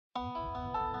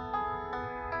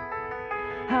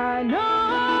I know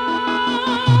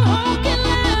hope can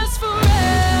last forever.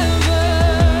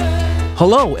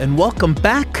 Hello, and welcome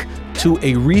back to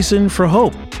A Reason for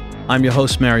Hope. I'm your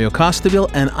host, Mario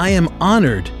Costabile, and I am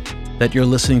honored that you're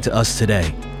listening to us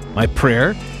today. My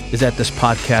prayer is that this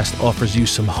podcast offers you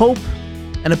some hope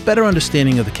and a better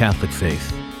understanding of the Catholic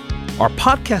faith. Our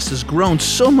podcast has grown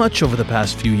so much over the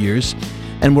past few years,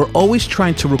 and we're always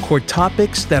trying to record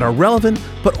topics that are relevant,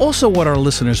 but also what our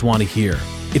listeners want to hear.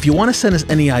 If you want to send us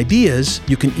any ideas,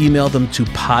 you can email them to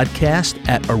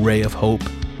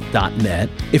podcast@arrayofhope.net.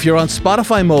 If you're on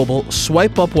Spotify mobile,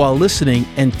 swipe up while listening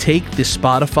and take the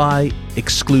Spotify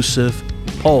exclusive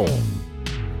poll.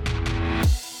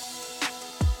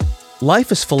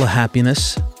 Life is full of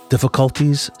happiness,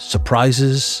 difficulties,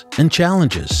 surprises, and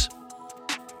challenges.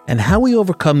 And how we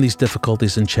overcome these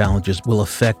difficulties and challenges will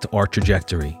affect our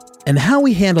trajectory. And how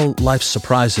we handle life's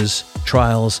surprises,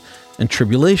 trials, and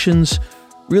tribulations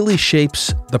really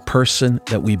shapes the person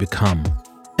that we become.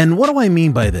 And what do I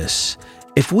mean by this?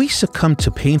 If we succumb to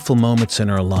painful moments in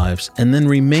our lives and then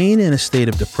remain in a state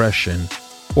of depression,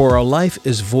 or our life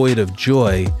is void of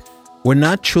joy, we're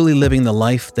not truly living the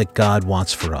life that God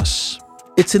wants for us.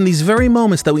 It's in these very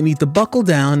moments that we need to buckle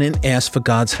down and ask for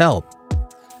God's help.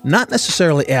 Not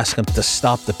necessarily ask Him to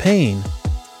stop the pain,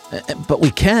 but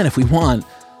we can if we want,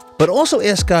 but also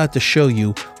ask God to show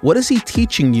you, what is He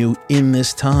teaching you in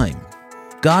this time?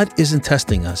 God isn't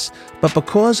testing us, but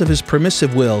because of His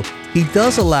permissive will, He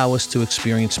does allow us to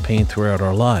experience pain throughout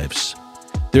our lives.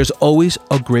 There's always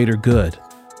a greater good,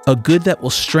 a good that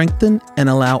will strengthen and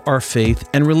allow our faith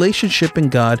and relationship in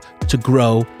God to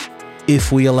grow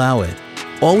if we allow it.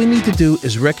 All we need to do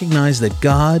is recognize that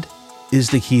God is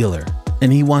the healer,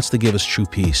 and He wants to give us true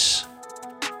peace.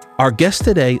 Our guest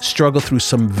today struggled through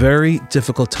some very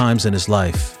difficult times in his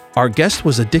life. Our guest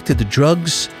was addicted to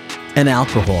drugs and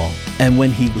alcohol, and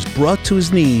when he was brought to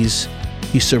his knees,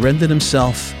 he surrendered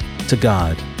himself to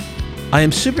God. I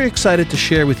am super excited to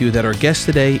share with you that our guest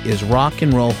today is Rock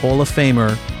and Roll Hall of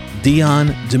Famer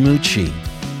Dion DiMucci.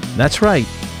 That's right,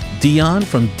 Dion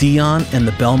from Dion and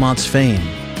the Belmonts fame.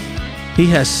 He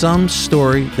has some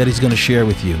story that he's going to share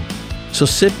with you. So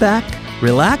sit back,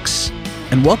 relax,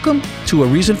 and welcome to A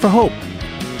Reason for Hope.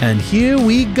 And here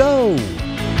we go.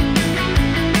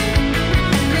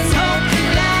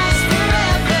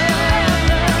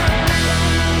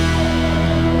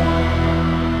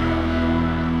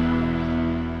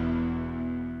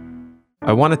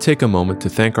 I want to take a moment to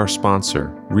thank our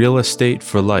sponsor, Real Estate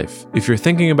for Life. If you're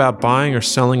thinking about buying or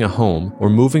selling a home or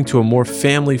moving to a more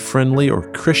family-friendly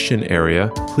or Christian area,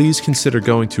 please consider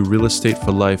going to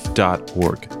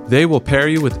realestateforlife.org. They will pair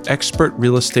you with expert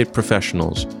real estate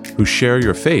professionals who share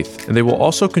your faith, and they will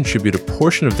also contribute a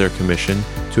portion of their commission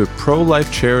to a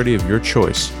pro-life charity of your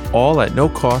choice, all at no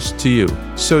cost to you.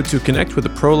 So to connect with a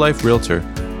pro-life realtor,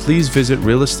 please visit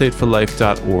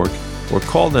realestateforlife.org or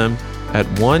call them at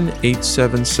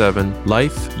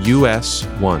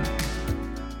 1-877-LIFE-US1.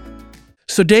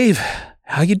 So Dave,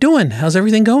 how you doing? How's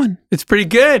everything going? It's pretty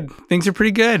good. Things are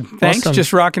pretty good. Thanks. Awesome.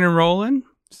 Just rocking and rolling.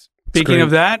 Speaking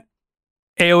of that,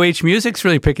 AOH Music's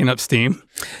really picking up steam.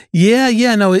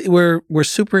 Yeah. No, we're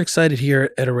super excited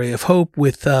here at Array of Hope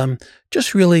with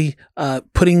just really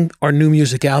putting our new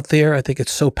music out there. I think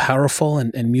it's so powerful,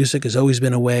 and music has always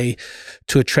been a way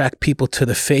to attract people to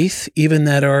the faith, even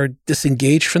that are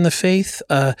disengaged from the faith.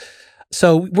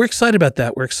 So we're excited about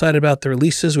that. We're excited about the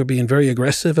releases. We're being very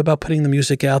aggressive about putting the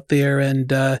music out there,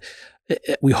 and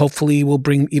we hopefully will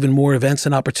bring even more events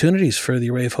and opportunities for the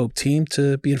Array of Hope team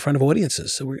to be in front of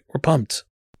audiences. So we're pumped.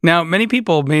 Now, many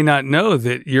people may not know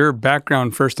that your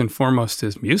background first and fourmost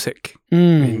is music.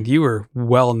 And you were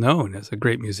well known as a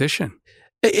great musician.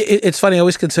 It's funny. I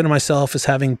always consider myself as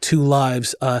having two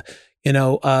lives. Started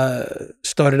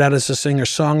out as a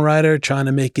singer-songwriter, trying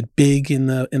to make it big in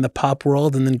the pop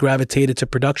world, and then gravitated to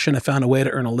production. I found a way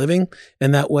to earn a living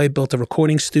in that way, built a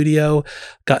recording studio,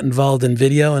 got involved in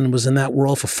video, and was in that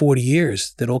world for 40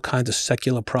 years. Did all kinds of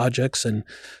secular projects and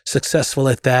successful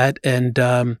at that. And,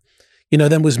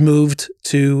 then was moved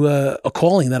to a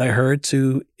calling that I heard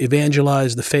to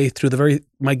evangelize the faith through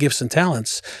my gifts and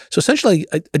talents. So essentially,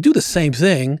 I do the same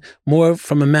thing, more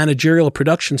from a managerial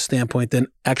production standpoint than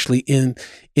actually in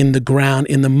the ground,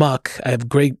 in the muck. I have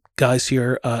great guys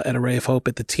here at Array of Hope,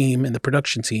 at the team and the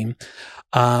production team.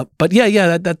 But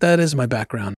that is my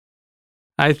background.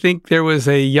 I think there was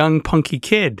a young punky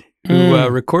kid who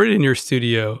recorded in your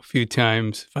studio a few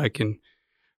times, if I can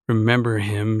remember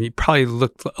him. He probably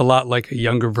looked a lot like a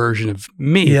younger version of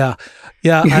me. Yeah.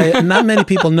 Not many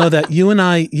people know that. You and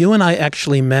I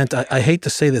actually met. I hate to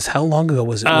say this. How long ago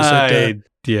was it?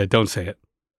 Yeah, don't say it.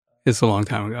 It's a long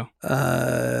time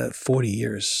ago. 40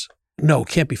 years. No, it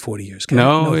can't be 40 years. Can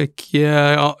No, it?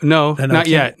 no, No, not it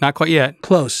yet. can't. Not quite yet.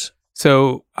 Close.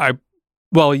 So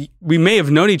we may have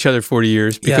known each other 40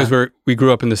 years because we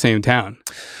grew up in the same town.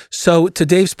 So to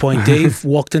Dave's point, Dave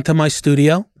walked into my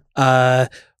studio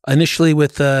initially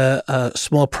with a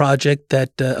small project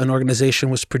that an organization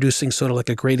was producing, sort of like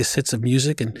a greatest hits of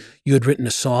music, and you had written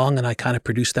a song, and I kind of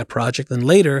produced that project. And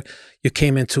later, you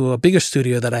came into a bigger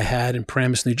studio that I had in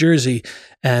Paramus, New Jersey,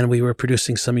 and we were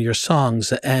producing some of your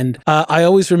songs. And I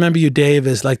always remember you, Dave,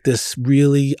 as like this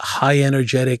really high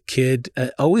energetic kid,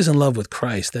 always in love with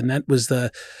Christ. And that was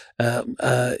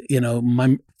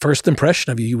my first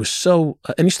impression of you. You were so,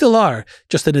 and you still are,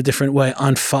 just in a different way,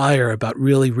 on fire about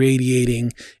really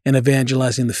radiating and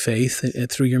evangelizing the faith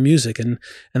through your music. And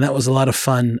that was a lot of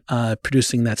fun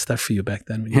producing that stuff for you back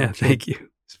then. When you were a kid. Thank you.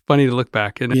 It's funny to look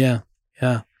back. Isn't it?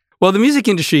 Yeah. Well, the music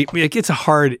industry, it's a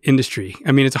hard industry.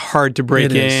 I mean, it's hard to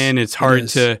break in. It's hard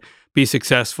to be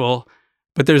successful.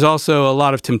 But there's also a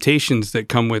lot of temptations that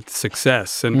come with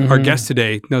success. And our guest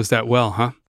today knows that well,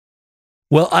 huh?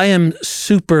 Well, I am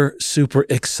super, super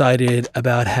excited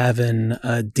about having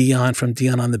Dion from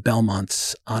Dion on the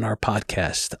Belmonts on our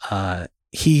podcast.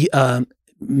 He,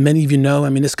 many of you know, I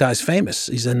mean, this guy's famous.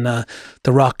 He's in the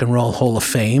Rock and Roll Hall of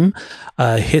Fame.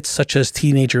 Hits such as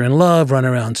Teenager in Love, Run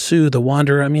Around Sue, The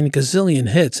Wanderer. I mean, a gazillion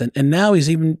hits. And now he's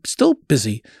even still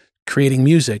busy creating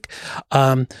music.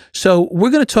 So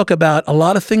we're going to talk about a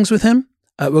lot of things with him.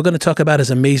 We're going to talk about his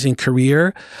amazing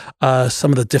career,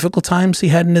 some of the difficult times he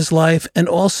had in his life, and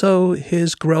also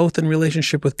his growth and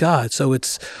relationship with God. So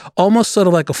it's almost sort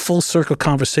of like a full circle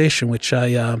conversation, which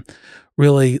I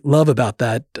really love about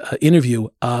that interview.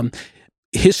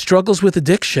 His struggles with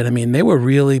addiction, I mean, they were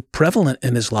really prevalent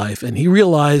in his life. And he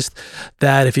realized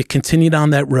that if he continued on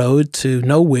that road to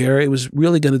nowhere, it was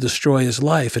really going to destroy his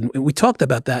life. And we talked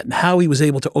about that and how he was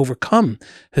able to overcome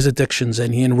his addictions.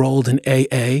 And he enrolled in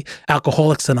AA,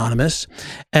 Alcoholics Anonymous.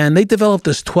 And they developed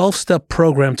this 12-step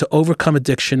program to overcome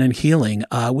addiction and healing,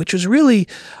 which was really,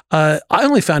 I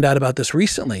only found out about this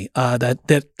recently,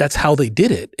 that's how they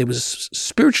did it. It was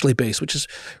spiritually based, which is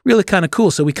really kind of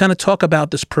cool. So we kind of talk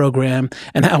about this program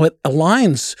and how it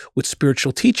aligns with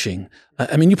spiritual teaching.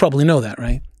 I mean, you probably know that,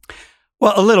 right?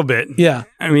 Well, a little bit. Yeah.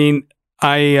 I mean,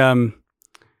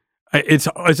 it's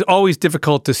always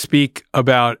difficult to speak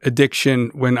about addiction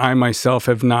when I myself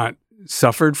have not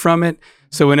suffered from it.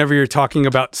 So whenever you're talking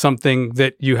about something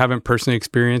that you haven't personally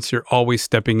experienced, you're always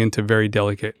stepping into very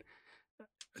delicate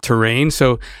terrain.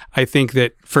 So I think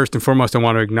that first and foremost, I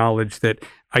want to acknowledge that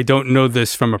I don't know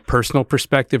this from a personal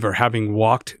perspective or having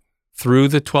walked through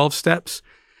the 12 steps.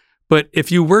 But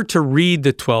if you were to read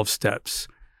the 12 steps,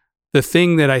 the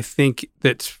thing that I think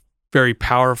that's very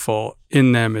powerful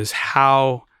in them is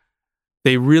how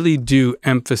they really do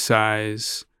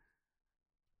emphasize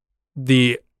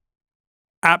the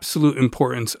absolute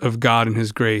importance of God and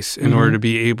His grace in order to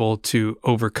be able to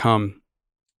overcome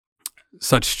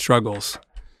such struggles.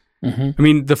 I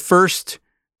mean, the first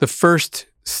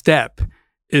step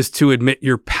is to admit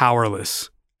you're powerless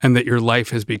and that your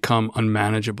life has become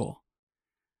unmanageable.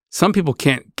 Some people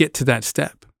can't get to that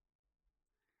step.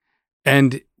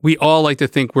 And we all like to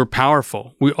think we're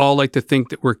powerful. We all like to think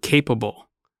that we're capable.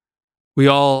 We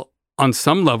all, on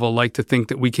some level, like to think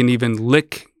that we can even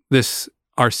lick this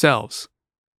ourselves.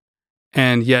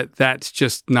 And yet that's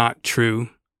just not true.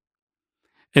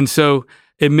 And so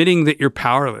admitting that you're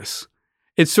powerless,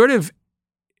 it's sort of,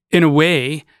 in a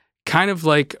way, kind of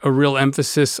like a real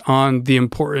emphasis on the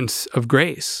importance of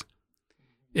grace.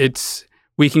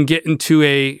 We can get into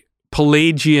a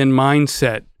Pelagian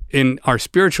mindset in our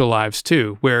spiritual lives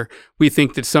too, where we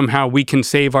think that somehow we can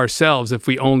save ourselves if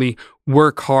we only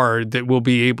work hard, that we'll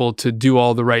be able to do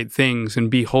all the right things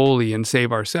and be holy and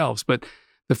save ourselves. But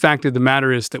the fact of the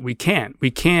matter is that we can't.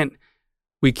 We can't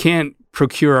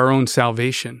procure our own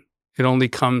salvation. It only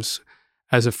comes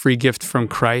as a free gift from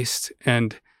Christ,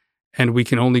 and we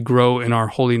can only grow in our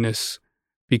holiness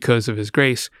because of His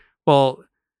grace. Well,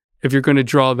 if you're going to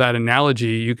draw that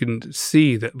analogy, you can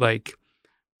see that like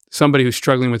somebody who's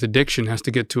struggling with addiction has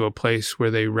to get to a place where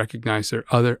they recognize their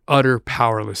utter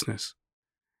powerlessness.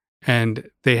 And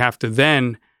they have to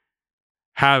then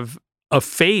have a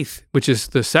faith, which is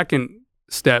the second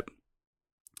step,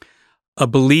 a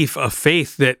belief, a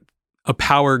faith that a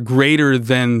power greater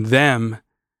than them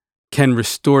can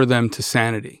restore them to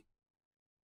sanity.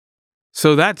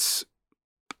 So that's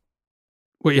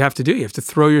what you have to do. You have to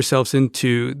throw yourselves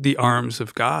into the arms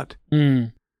of God.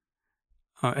 And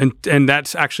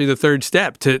that's actually the third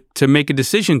step, to make a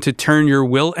decision to turn your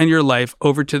will and your life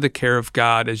over to the care of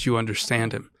God as you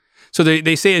understand Him. So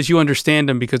they say as you understand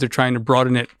them because they're trying to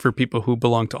broaden it for people who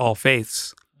belong to all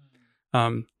faiths.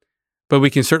 But we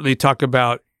can certainly talk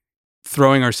about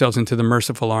throwing ourselves into the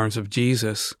merciful arms of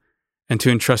Jesus and to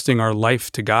entrusting our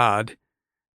life to God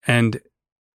and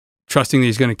trusting that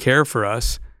he's going to care for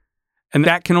us. And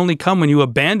that can only come when you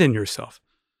abandon yourself.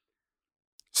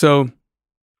 So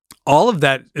all of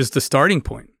that is the starting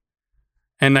point.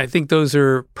 And I think those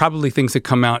are probably things that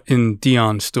come out in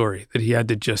Dion's story, that he had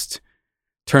to just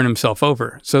turn himself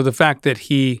over. So the fact that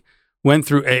he went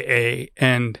through AA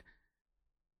and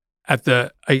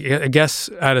I guess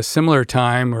at a similar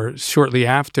time or shortly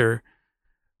after,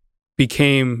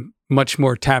 became much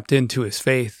more tapped into his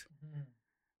faith.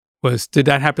 Did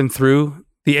that happen through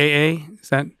the AA?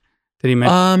 Did he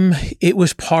mention? It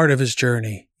was part of his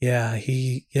journey. Yeah,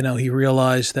 he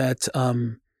realized that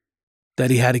that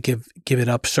he had to give it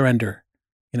up, surrender,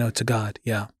 to God.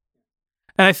 Yeah.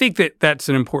 And I think that that's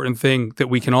an important thing that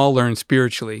we can all learn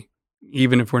spiritually,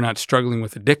 even if we're not struggling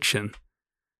with addiction,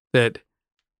 that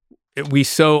we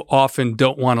so often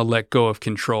don't want to let go of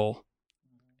control.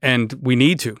 And we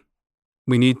need to.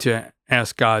 We need to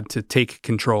ask God to take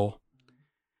control.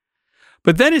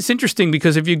 But then it's interesting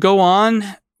because if you go on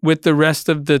with the rest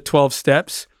of the 12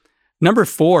 steps, number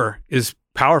 4 is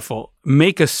powerful.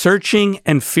 Make a searching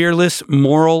and fearless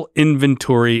moral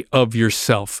inventory of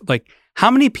yourself. Like, how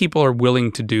many people are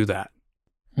willing to do that?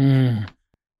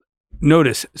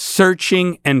 Notice,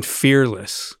 searching and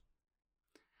fearless.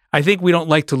 I think we don't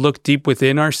like to look deep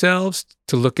within ourselves,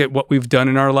 to look at what we've done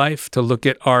in our life, to look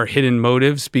at our hidden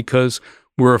motives because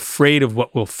we're afraid of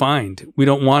what we'll find. We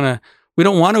don't want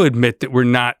to admit that we're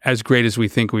not as great as we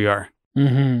think we are.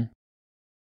 Mm-hmm.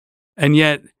 And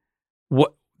yet,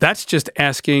 that's just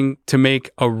asking to make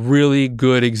a really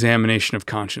good examination of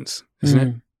conscience, isn't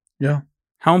it? Yeah.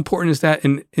 How important is that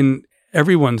in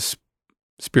everyone's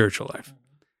spiritual life?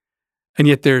 And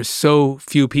yet there's so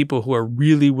few people who are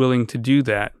really willing to do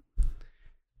that.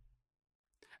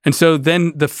 And so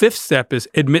then the 5th step is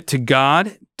admit to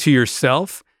God, to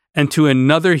yourself, and to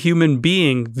another human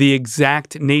being the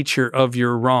exact nature of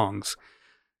your wrongs.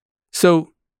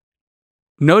 So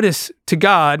notice, to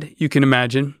God, you can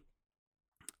imagine,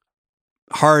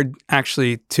 hard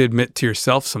actually to admit to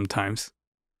yourself sometimes,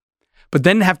 but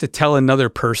then have to tell another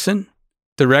person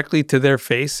directly to their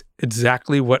face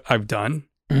exactly what I've done.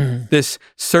 This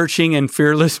searching and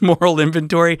fearless moral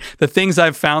inventory, the things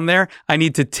I've found there, I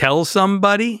need to tell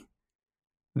somebody.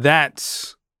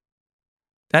 That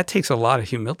takes a lot of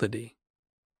humility.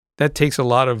 That takes a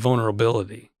lot of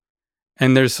vulnerability.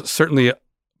 And there's certainly,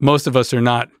 most of us are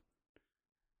not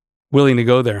willing to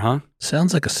go there, huh?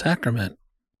 Sounds like a sacrament.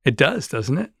 It does,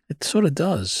 doesn't it? It sort of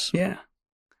does. Yeah.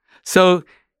 So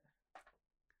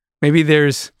maybe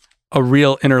there's a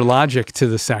real inner logic to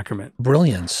the sacrament.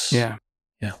 Brilliance. Yeah.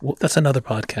 Yeah. Well, that's another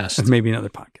podcast. That's maybe another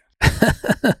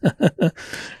podcast.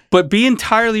 But be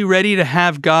entirely ready to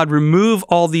have God remove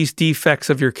all these defects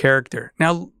of your character.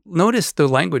 Now, notice the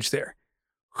language there.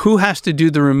 Who has to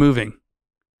do the removing?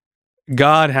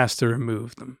 God has to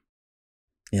remove them.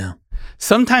 Yeah.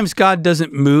 Sometimes God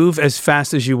doesn't move as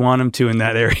fast as you want him to in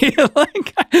that area.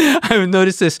 Like, I've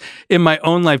noticed this in my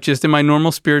own life, just in my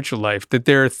normal spiritual life, that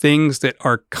there are things that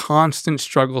are constant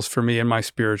struggles for me in my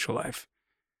spiritual life.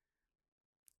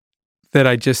 That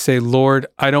I just say, Lord,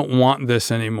 I don't want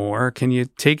this anymore. Can you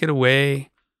take it away?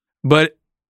 But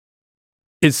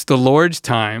it's the Lord's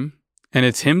time, and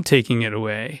it's him taking it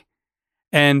away.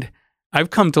 And I've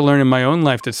come to learn in my own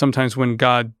life that sometimes when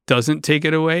God doesn't take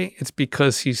it away, it's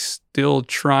because he's still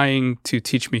trying to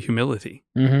teach me humility.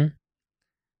 Mm-hmm.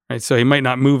 Right? So he might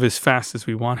not move as fast as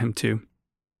we want him to.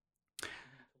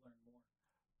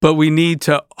 But we need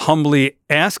to humbly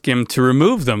ask him to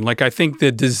remove them. Like, I think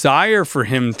the desire for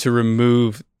him to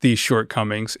remove these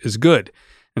shortcomings is good.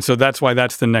 And so that's why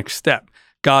that's the next step.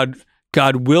 God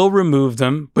will remove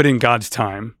them, but in God's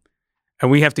time. And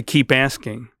we have to keep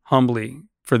asking humbly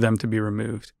for them to be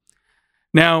removed.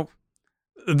 Now,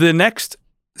 the next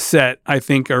set, I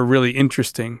think, are really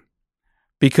interesting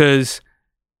because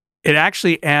it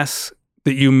actually asks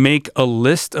that you make a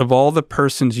list of all the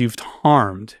persons you've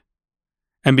harmed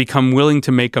and become willing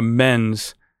to make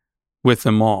amends with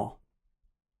them all.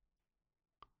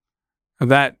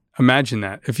 Imagine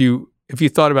that. If you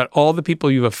thought about all the people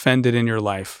you've offended in your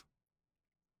life,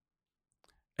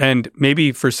 and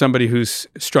maybe for somebody who's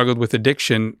struggled with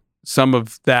addiction, some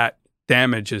of that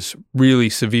damage is really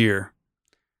severe.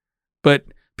 But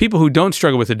people who don't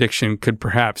struggle with addiction could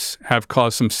perhaps have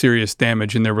caused some serious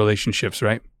damage in their relationships,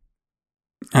 right?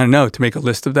 I don't know, to make a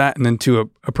list of that and then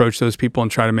to approach those people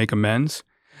and try to make amends.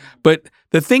 But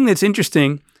the thing that's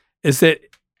interesting is that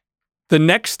the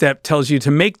next step tells you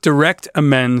to make direct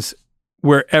amends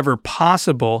wherever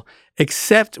possible,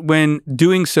 except when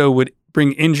doing so would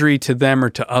bring injury to them or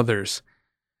to others.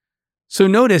 So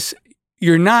notice,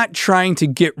 you're not trying to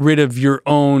get rid of your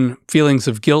own feelings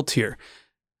of guilt here.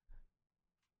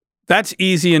 That's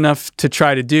easy enough to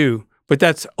try to do, but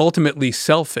that's ultimately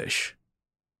selfish.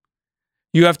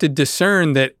 You have to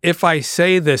discern that if I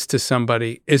say this to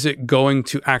somebody, is it going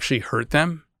to actually hurt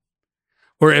them?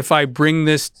 Or if I bring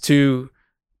this to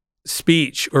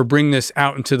speech or bring this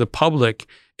out into the public,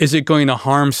 is it going to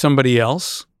harm somebody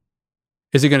else?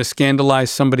 Is it going to scandalize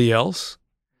somebody else?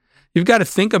 You've got to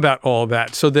think about all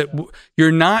that so that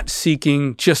you're not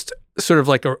seeking just sort of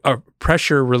like a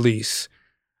pressure release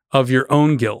of your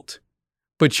own guilt,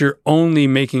 but you're only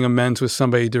making amends with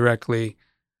somebody directly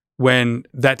when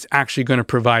that's actually going to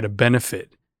provide a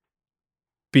benefit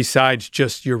besides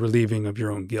just your relieving of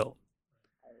your own guilt.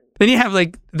 Then you have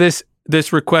like this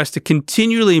request to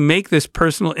continually make this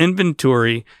personal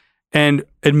inventory and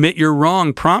admit you're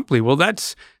wrong promptly. Well,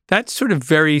 that's sort of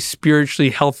very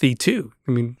spiritually healthy too.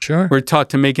 I mean, Sure. We're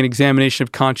taught to make an examination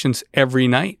of conscience every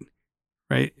night,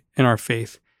 right, in our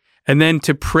faith. And then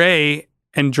to pray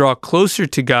and draw closer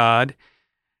to God.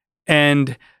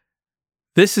 And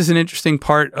this is an interesting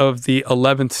part of the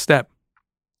 11th step.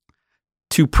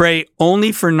 To pray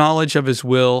only for knowledge of his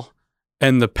will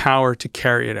and the power to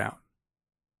carry it out.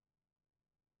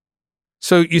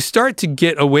 So you start to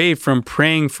get away from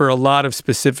praying for a lot of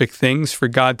specific things, for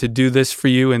God to do this for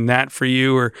you and that for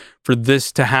you, or for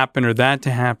this to happen or that to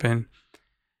happen.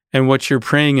 And what you're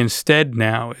praying instead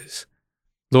now is,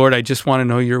 Lord, I just want to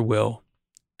know your will,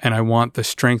 and I want the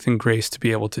strength and grace to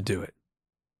be able to do it.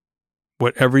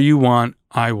 Whatever you want,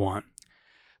 I want.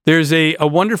 There's a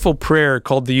wonderful prayer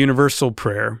called the Universal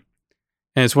Prayer,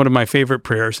 and it's one of my favorite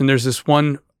prayers. And there's this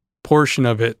one portion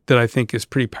of it that I think is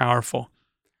pretty powerful.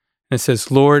 And it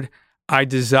says, Lord, I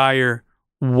desire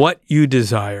what you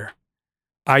desire.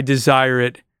 I desire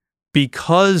it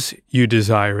because you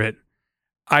desire it.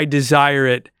 I desire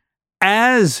it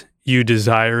as you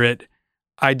desire it.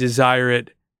 I desire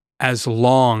it as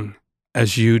long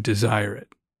as you desire it.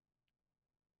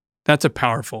 That's a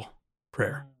powerful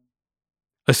prayer.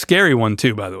 A scary one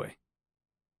too, by the way.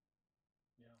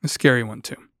 A scary one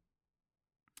too.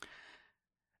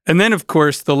 And then, of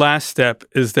course, the last step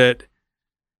is that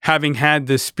having had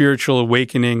this spiritual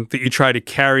awakening, that you try to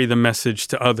carry the message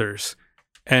to others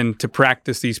and to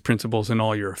practice these principles in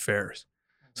all your affairs.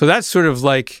 So that's sort of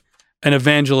like an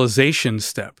evangelization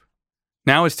step.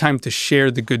 Now it's time to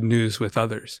share the good news with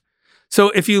others.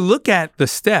 So if you look at the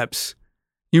steps,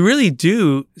 you really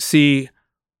do see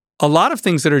a lot of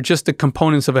things that are just the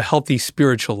components of a healthy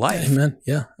spiritual life. Amen.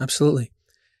 Yeah, absolutely.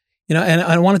 And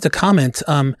I wanted to comment,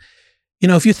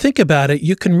 if you think about it,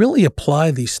 you can really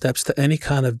apply these steps to any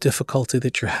kind of difficulty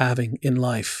that you're having in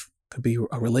life. It could be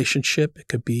a relationship. It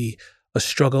could be a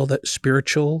struggle,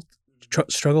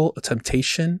 struggle, a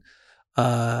temptation,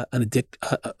 an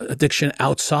addiction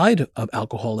outside of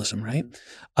alcoholism, right?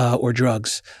 Or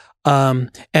drugs. And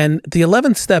the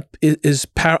 11th step is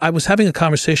I was having a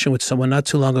conversation with someone not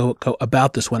too long ago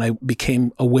about this when I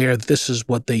became aware that this is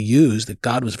what they use, that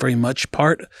God was very much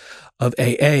part of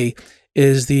AA,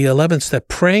 is the 11th step,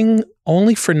 praying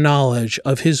only for knowledge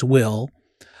of his will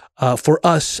for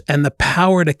us and the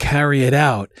power to carry it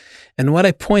out. And what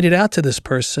I pointed out to this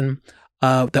person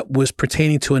that was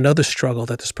pertaining to another struggle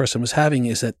that this person was having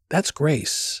is that that's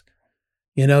grace.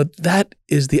 That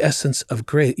is the essence of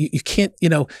grace. You can't,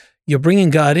 you're bringing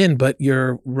God in, but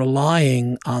you're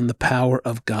relying on the power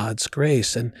of God's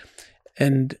grace.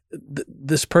 And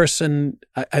this person,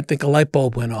 I think a light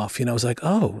bulb went off. It was like,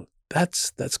 oh,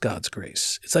 that's God's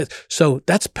grace. It's like, so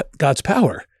that's God's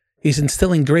power. He's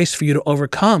instilling grace for you to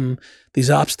overcome these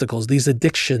obstacles, these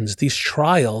addictions, these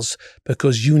trials,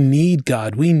 because you need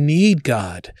God. We need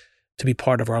God to be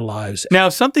part of our lives. Now,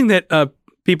 something that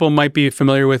people might be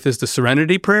familiar with is the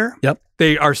Serenity Prayer. Yep.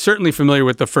 They are certainly familiar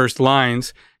with the first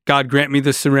lines. God, grant me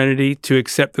the serenity to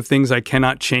accept the things I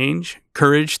cannot change,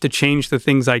 courage to change the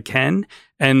things I can,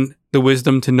 and the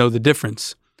wisdom to know the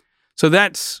difference. So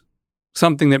that's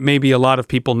something that maybe a lot of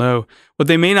people know. What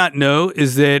they may not know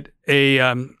is that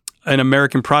an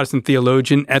American Protestant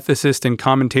theologian, ethicist, and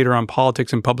commentator on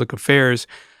politics and public affairs,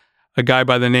 a guy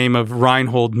by the name of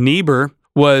Reinhold Niebuhr,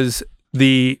 was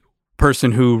the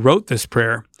person who wrote this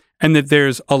prayer, and that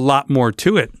there's a lot more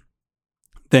to it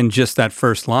than just that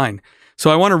first line. So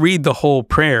I want to read the whole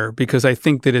prayer because I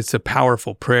think that it's a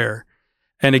powerful prayer.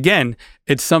 And again,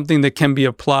 it's something that can be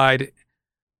applied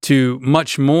to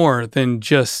much more than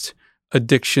just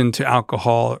addiction to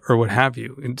alcohol or what have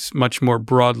you. It's much more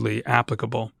broadly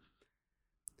applicable.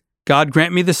 God,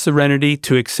 grant me the serenity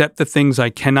to accept the things I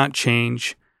cannot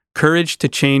change, courage to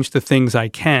change the things I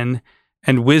can,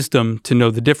 and wisdom to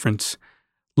know the difference,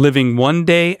 living one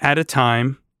day at a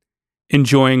time,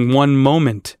 enjoying one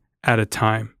moment at a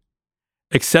time,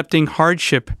 accepting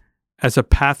hardship as a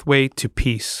pathway to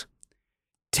peace,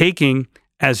 taking,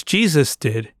 as Jesus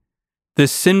did,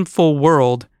 this sinful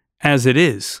world as it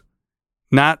is,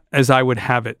 not as I would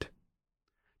have it,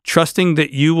 trusting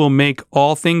that you will make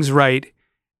all things right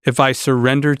if I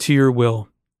surrender to your will,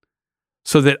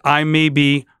 so that I may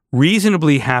be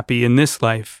reasonably happy in this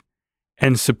life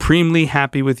and supremely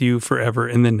happy with you forever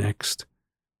in the next.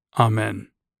 Amen.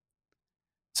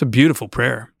 It's a beautiful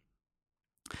prayer.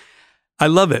 I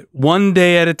love it. One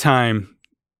day at a time.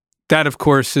 That, of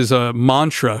course, is a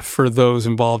mantra for those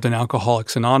involved in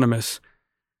Alcoholics Anonymous.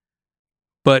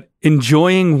 But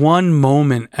enjoying one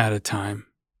moment at a time.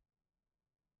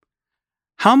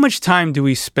 How much time do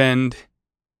we spend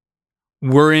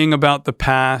worrying about the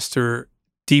past or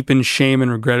deep in shame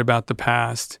and regret about the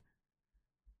past?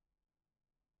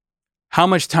 How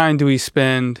much time do we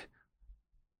spend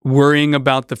worrying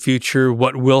about the future?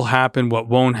 What will happen? What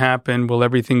won't happen? Will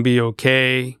everything be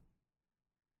okay?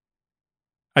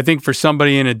 I think for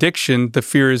somebody in addiction, the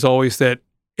fear is always that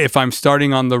if I'm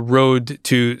starting on the road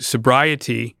to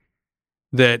sobriety,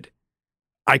 that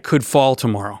I could fall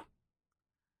tomorrow.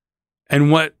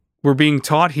 And what we're being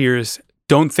taught here is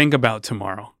don't think about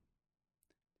tomorrow.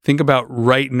 Think about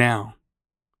right now.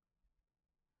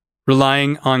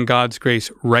 Relying on God's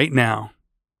grace right now.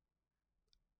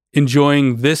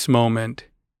 Enjoying this moment.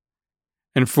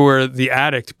 And for the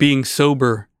addict, being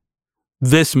sober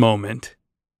this moment.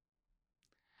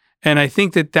 And I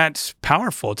think that that's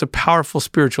powerful. It's a powerful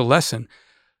spiritual lesson.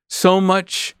 So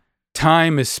much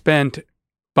time is spent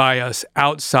by us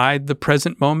outside the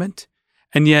present moment.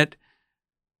 And yet,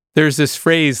 there's this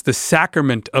phrase, the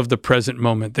sacrament of the present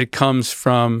moment, that comes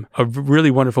from a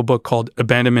really wonderful book called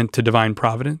Abandonment to Divine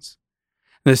Providence.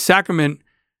 And the sacrament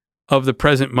of the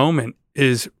present moment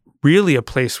is really a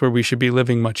place where we should be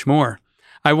living much more.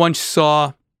 I once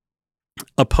saw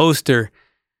a poster,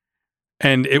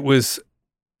 and it was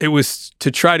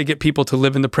to try to get people to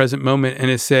live in the present moment.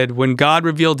 And it said, when God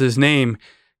revealed his name,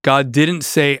 God didn't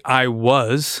say, I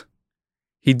was.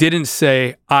 He didn't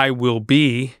say, I will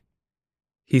be.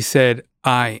 He said,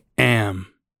 I am.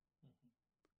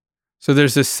 So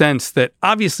there's this sense that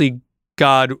obviously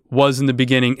God was in the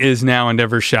beginning, is now, and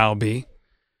ever shall be.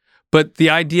 But the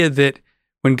idea that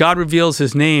when God reveals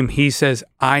his name, he says,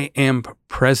 I am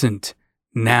present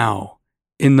now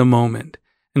in the moment.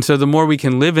 And so the more we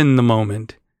can live in the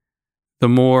moment, the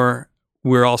more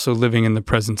we're also living in the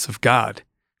presence of God.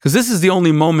 Because this is the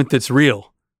only moment that's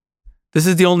real. This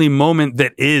is the only moment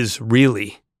that is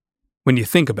really, when you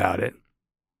think about it.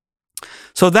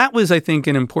 So that was, I think,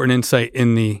 an important insight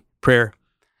in the prayer.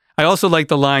 I also like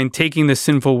the line, taking the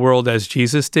sinful world as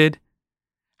Jesus did.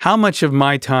 How much of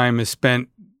my time is spent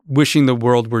wishing the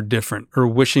world were different, or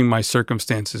wishing my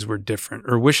circumstances were different,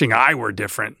 or wishing I were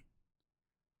different,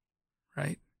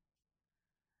 right?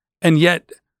 And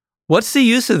yet, what's the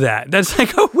use of that? That's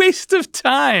like a waste of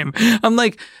time. I'm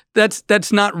like,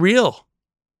 that's not real.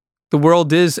 The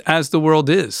world is as the world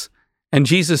is, and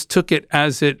Jesus took it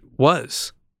as it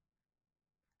was.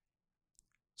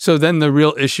 So then the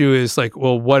real issue is like,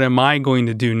 well, what am I going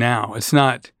to do now? It's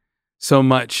not so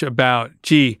much about,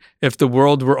 gee, if the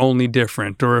world were only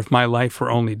different, or if my life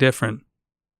were only different.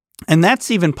 And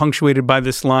that's even punctuated by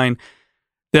this line,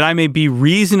 that I may be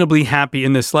reasonably happy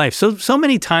in this life. So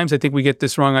many times I think we get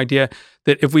this wrong idea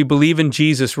that if we believe in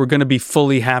Jesus, we're going to be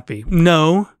fully happy.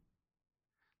 No.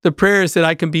 The prayer is that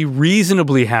I can be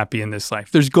reasonably happy in this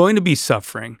life. There's going to be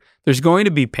suffering. There's going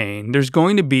to be pain. There's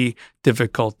going to be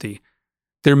difficulty.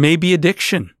 There may be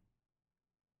addiction.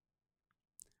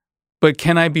 But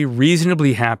can I be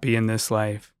reasonably happy in this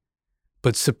life,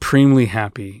 but supremely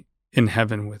happy in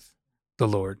heaven with the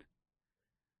Lord?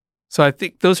 So I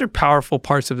think those are powerful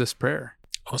parts of this prayer.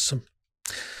 Awesome.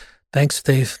 Thanks,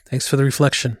 Dave. Thanks for the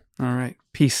reflection. All right.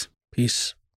 Peace.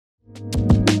 Peace.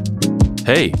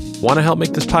 Hey, want to help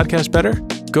make this podcast better?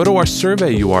 Go to our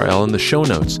survey URL in the show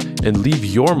notes and leave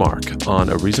your mark on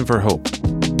A Reason for Hope.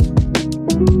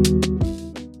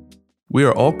 We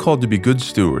are all called to be good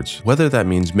stewards, whether that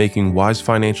means making wise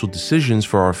financial decisions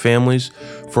for our families,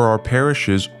 for our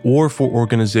parishes, or for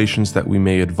organizations that we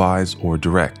may advise or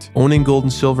direct. Owning gold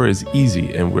and silver is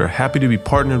easy, and we're happy to be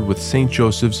partnered with St.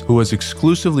 Joseph's, who has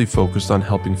exclusively focused on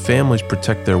helping families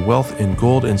protect their wealth in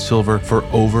gold and silver for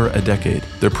over a decade.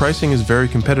 Their pricing is very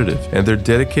competitive, and their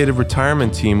dedicated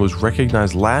retirement team was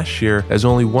recognized last year as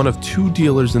only one of 2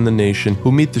 dealers in the nation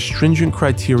who meet the stringent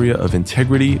criteria of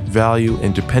integrity, value,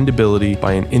 and dependability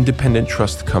by an independent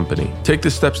trust company. Take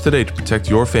the steps today to protect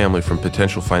your family from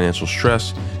potential financial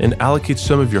stress and allocate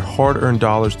some of your hard-earned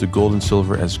dollars to gold and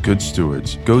silver as good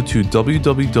stewards. Go to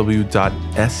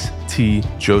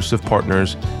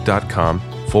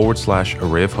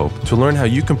www.stjosephpartners.com/Array of Hope to learn how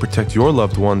you can protect your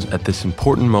loved ones at this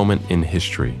important moment in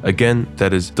history. Again,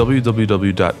 that is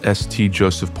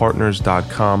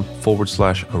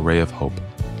www.stjosephpartners.com/Array of Hope.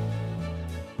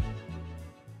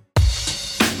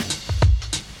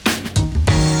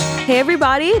 Hey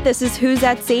everybody, this is Who's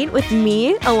That Saint with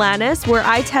me, Alanis, where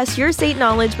I test your saint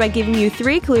knowledge by giving you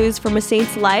 3 clues from a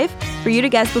saint's life for you to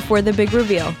guess before the big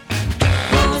reveal.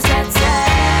 Who's that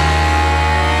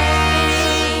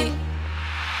saint?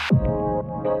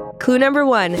 Clue number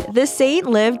 1. This saint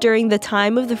lived during the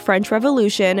time of the French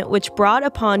Revolution, which brought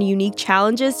upon unique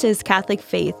challenges to his Catholic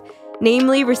faith,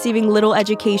 namely receiving little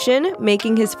education,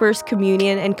 making his first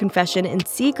communion and confession in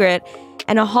secret,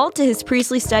 and a halt to his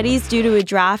priestly studies due to a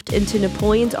draft into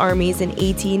Napoleon's armies in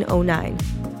 1809.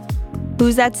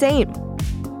 Who's that saint?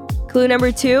 Clue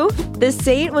number 2. This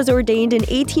saint was ordained in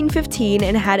 1815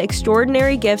 and had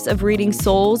extraordinary gifts of reading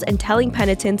souls and telling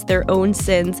penitents their own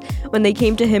sins when they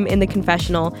came to him in the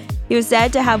confessional. He was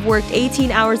said to have worked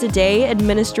 18 hours a day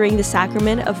administering the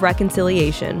sacrament of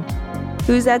reconciliation.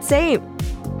 Who's that saint?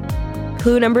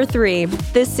 Clue number 3.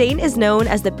 This saint is known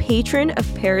as the patron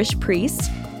of parish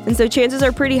priests, and so chances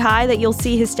are pretty high that you'll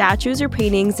see his statues or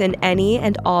paintings in any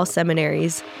and all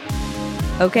seminaries.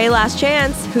 Okay, last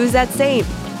chance. Who's that saint?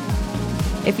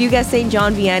 If you guess St.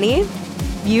 John Vianney,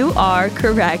 you are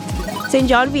correct. St.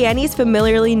 John Vianney is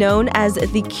familiarly known as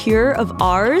the Cure of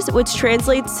Ars, which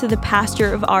translates to the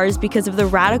Pastor of Ars because of the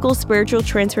radical spiritual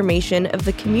transformation of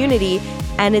the community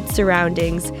and its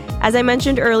surroundings. As I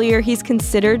mentioned earlier, he's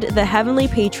considered the heavenly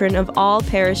patron of all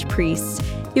parish priests.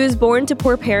 He was born to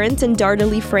poor parents in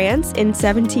Dardilly, France in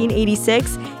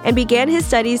 1786 and began his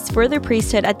studies for the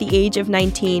priesthood at the age of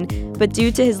 19, but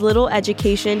due to his little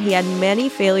education, he had many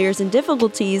failures and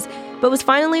difficulties, but was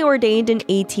finally ordained in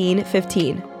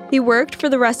 1815. He worked for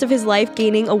the rest of his life,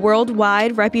 gaining a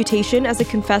worldwide reputation as a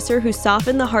confessor who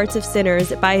softened the hearts of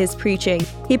sinners by his preaching.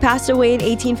 He passed away in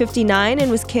 1859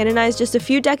 and was canonized just a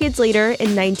few decades later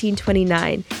in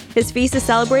 1929. His feast is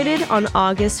celebrated on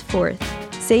August 4th.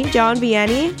 St. John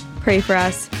Vianney, pray for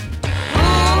us.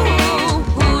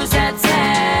 Who's that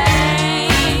saint?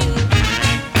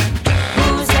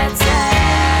 Who's that saint?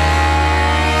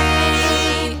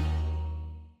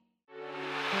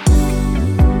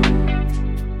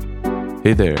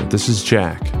 Hey there, this is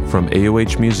Jack from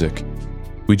AOH Music.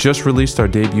 We just released our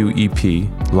debut EP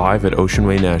live at Ocean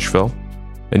Way, Nashville,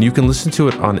 and you can listen to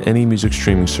it on any music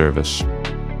streaming service.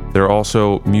 There are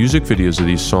also music videos of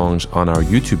these songs on our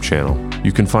YouTube channel.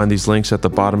 You can find these links at the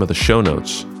bottom of the show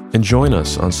notes. And join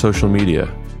us on social media.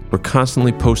 We're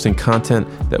constantly posting content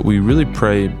that we really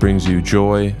pray brings you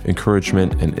joy,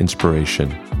 encouragement, and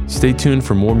inspiration. Stay tuned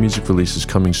for more music releases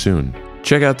coming soon.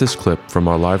 Check out this clip from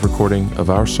our live recording of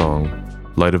our song,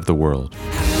 Light of the World.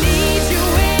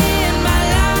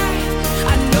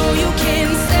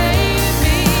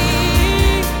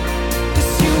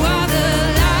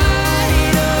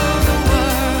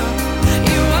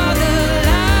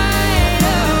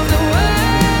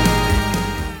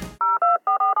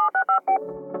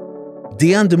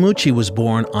 Dion DiMucci was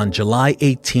born on July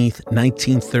 18,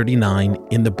 1939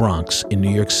 in the Bronx in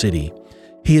New York City.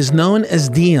 He is known as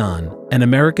Dion, an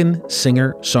American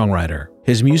singer-songwriter.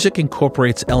 His music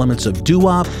incorporates elements of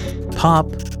doo-wop,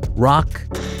 pop, rock,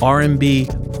 R&B,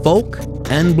 folk,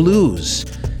 and blues.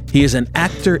 He is an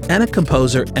actor and a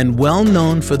composer and well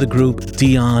known for the group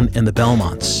Dion and the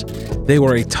Belmonts. They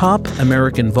were a top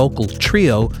American vocal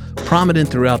trio prominent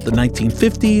throughout the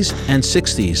 1950s and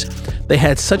 60s. They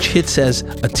had such hits as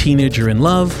A Teenager in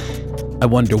Love, I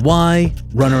Wonder Why,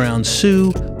 Run Around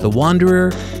Sue, The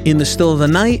Wanderer, In the Still of the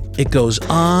Night. It goes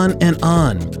on and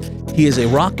on. He is a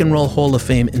Rock and Roll Hall of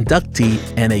Fame inductee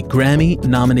and a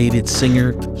Grammy-nominated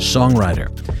singer-songwriter.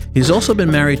 He's also been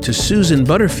married to Susan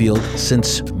Butterfield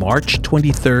since March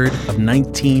 23rd of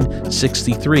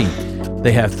 1963.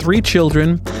 They have 3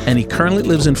 children, and he currently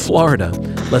lives in Florida.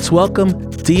 Let's welcome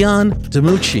Dion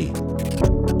DiMucci.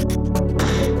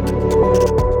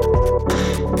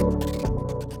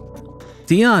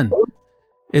 Dion,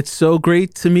 it's so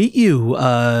great to meet you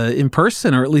in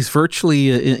person, or at least virtually,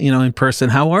 in person.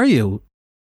 How are you?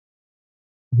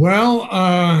 Well,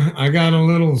 I got a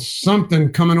little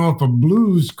something coming off a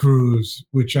blues cruise,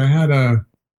 which I had a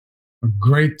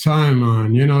great time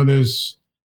on. There's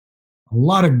a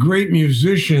lot of great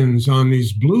musicians on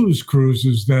these blues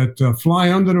cruises that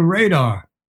fly under the radar.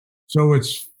 So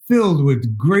it's filled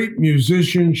with great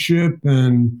musicianship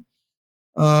and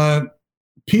uh,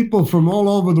 people from all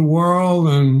over the world.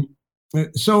 And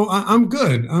so I'm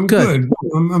good. I'm Good. good.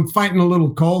 I'm fighting a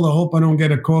little cold. I hope I don't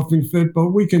get a coughing fit, but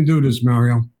we can do this,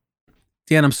 Mario.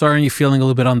 Dan, I'm sorry you're feeling a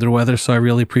little bit under the weather, so I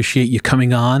really appreciate you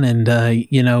coming on and,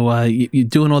 you're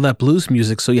doing all that blues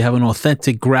music, so you have an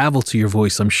authentic gravel to your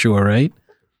voice, I'm sure, right?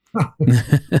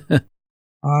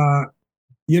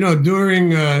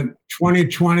 During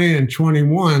 2020 and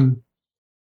 21,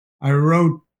 I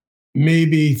wrote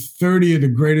maybe 30 of the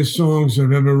greatest songs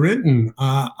I've ever written.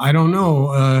 I don't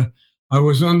know. I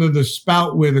was under the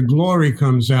spout where the glory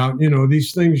comes out.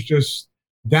 These things just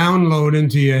download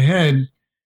into your head.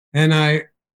 And I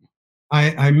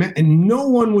met, and no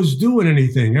one was doing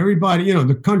anything. Everybody,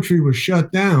 the country was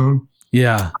shut down.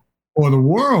 Yeah. Or the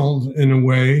world in a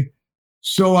way.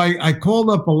 So I called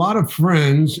up a lot of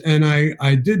friends and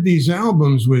I did these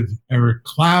albums with Eric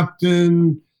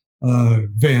Clapton,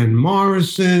 Van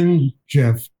Morrison,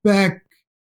 Jeff Beck,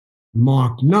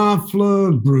 Mark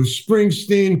Knopfler, Bruce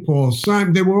Springsteen, Paul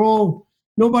Simon.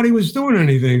 Nobody was doing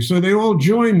anything. So they all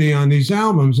joined me on these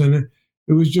albums, and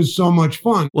it was just so much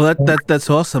fun. Well, that's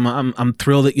awesome. I'm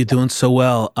thrilled that you're doing so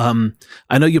well.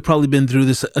 I know you've probably been through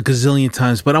this a gazillion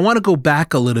times, but I want to go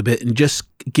back a little bit and just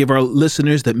give our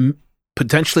listeners that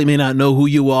potentially may not know who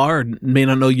you are and may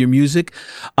not know your music.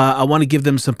 I want to give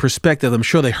them some perspective. I'm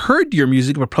sure they heard your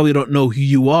music, but probably don't know who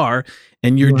you are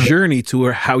and your journey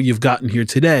to how you've gotten here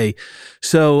today.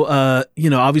 So,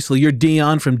 obviously you're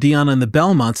Dion from Dion and the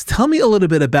Belmonts. Tell me a little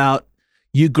bit about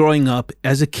you growing up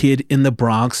as a kid in the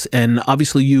Bronx, and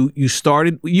obviously you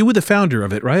were the founder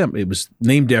of it, right? It was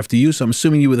named after you, so I'm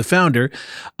assuming you were the founder.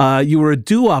 You were a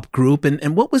doo-wop group,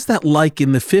 and what was that like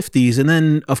in the 50s? And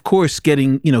then, of course,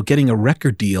 getting a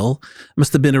record deal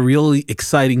must have been a really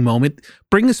exciting moment.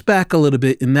 Bring us back a little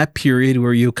bit in that period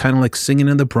where you kind of like singing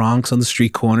in the Bronx on the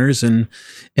street corners and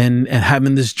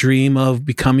having this dream of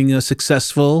becoming a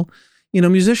successful,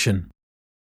 musician.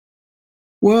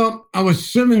 Well, I was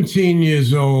 17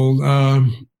 years old.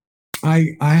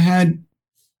 I had,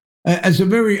 as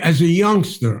a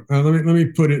youngster, let me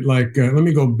put it like, let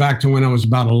me go back to when I was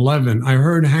about 11. I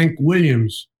heard Hank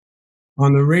Williams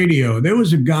on the radio. There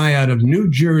was a guy out of New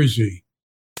Jersey,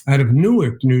 out of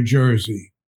Newark, New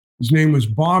Jersey. His name was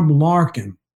Bob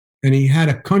Larkin, and he had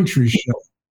a country show.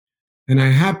 And I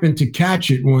happened to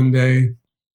catch it one day,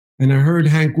 and I heard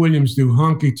Hank Williams do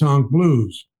Honky Tonk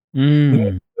Blues.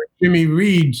 Mm. Jimmy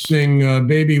Reed sing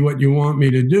Baby What You Want Me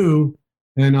to Do,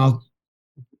 and I'll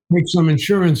take some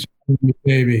insurance,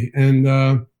 baby. And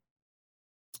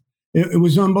it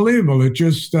was unbelievable. It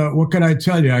just, what could I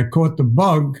tell you? I caught the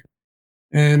bug,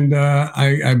 and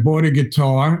I bought a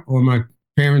guitar, or my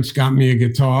parents got me a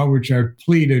guitar, which I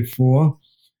pleaded for.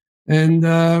 And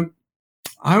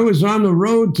I was on the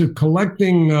road to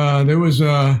collecting. There was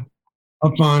up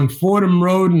on Fordham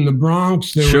Road in the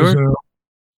Bronx.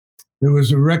 There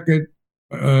was a record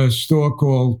store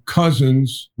called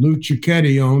Cousins. Lou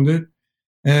Cicchetti owned it.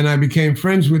 And I became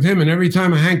friends with him. And every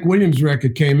time a Hank Williams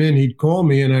record came in, he'd call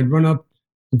me and I'd run up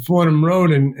to Fordham Road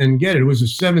and get it. It was a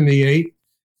 78.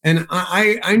 And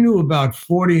I knew about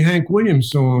 40 Hank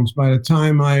Williams songs by the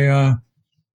time I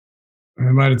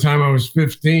was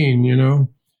 15,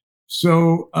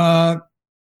 So,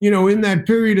 in that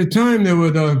period of time, there were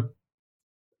the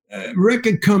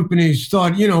record companies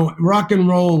thought, rock and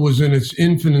roll was in its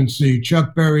infancy.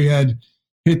 Chuck Berry had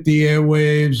hit the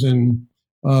airwaves, and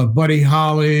Buddy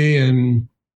Holly and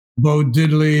Bo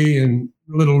Diddley and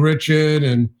Little Richard.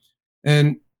 And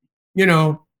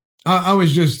I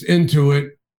was just into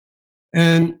it.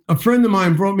 And a friend of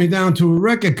mine brought me down to a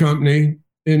record company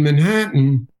in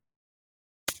Manhattan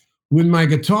with my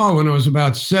guitar when I was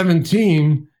about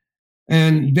 17.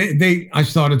 And I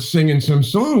started singing some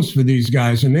songs for these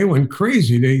guys, and they went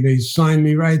crazy. They signed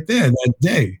me right there that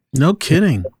day. No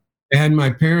kidding. They had my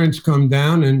parents come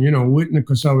down and, witness,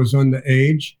 because I was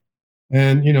underage,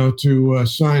 and, to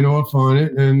sign off on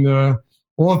it. And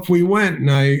off we went. And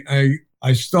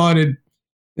I started,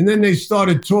 and then they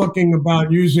started talking about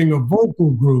using a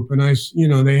vocal group. And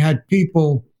they had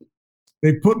people,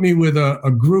 they put me with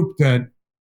a group that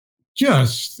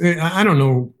just, I don't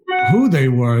know who they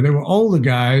were. They were older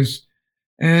guys,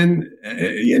 And,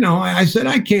 I said,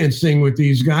 I can't sing with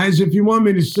these guys. If you want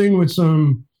me to sing with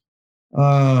some,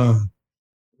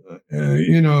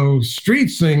 street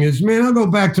singers, man, I'll go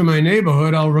back to my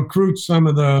neighborhood. I'll recruit some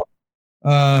of the,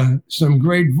 some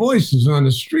great voices on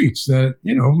the streets that,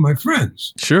 my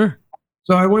friends. Sure.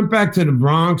 So I went back to the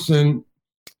Bronx, and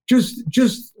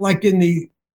just like in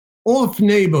the off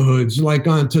neighborhoods, like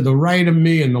on to the right of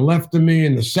me and the left of me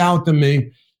and the south of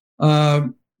me,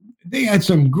 they had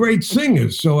some great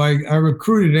singers. So I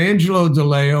recruited Angelo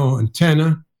DeLeo on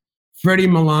tenor, Freddie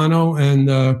Milano, and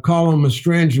Carlo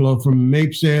Mastrangelo from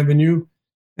Mapes Avenue.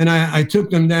 And I took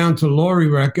them down to Laurie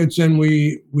Records, and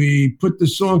we put the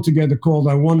song together called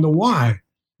I Wonder Why.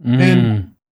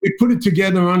 And we put it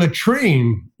together on a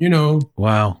train,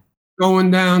 Wow. going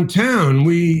downtown.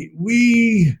 We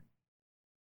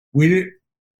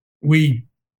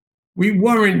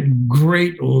weren't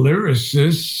great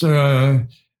lyricists,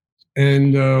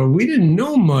 and we didn't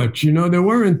know much. There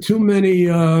weren't too many,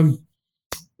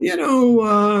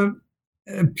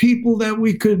 people that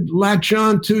we could latch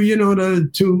on to,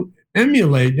 to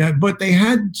emulate that. But they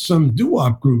had some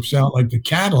doo-wop groups out, like the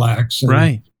Cadillacs, and,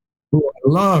 Right. who I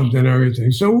loved and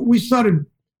everything. So we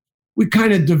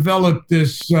kind of developed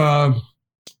this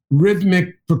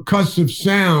rhythmic, percussive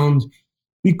sound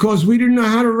because we didn't know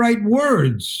how to write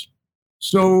words.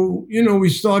 So, we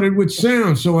started with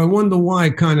sound. So I Wonder Why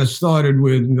kind of started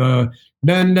with dun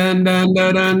dun dun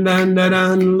dun dun dun dun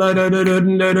dun dun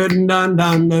dun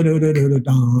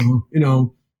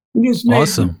dun. We just made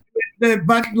Awesome. Right.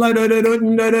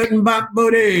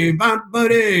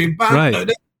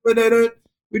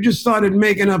 We just started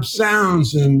making up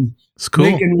sounds and It's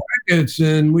cool. making records,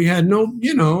 and we had no,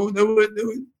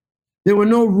 there were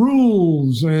no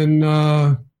rules, and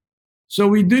so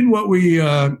we did what we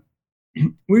had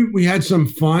some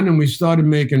fun, and we started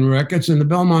making records. And the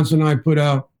Belmonts and I put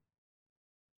out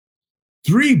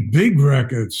 3 big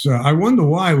records. I Wonder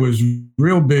Why was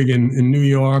real big in New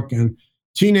York, and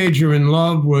Teenager in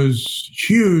Love was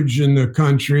huge in the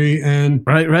country, and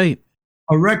Right.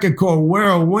 a record called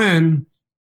Where or When,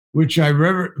 which I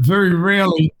very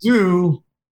rarely do.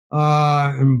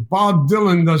 And Bob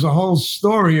Dylan does a whole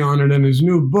story on it in his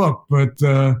new book, but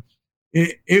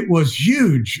it was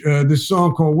huge. This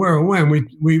song called Where or When,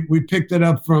 we picked it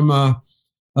up from a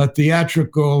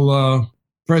theatrical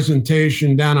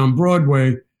presentation down on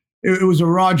Broadway. It was a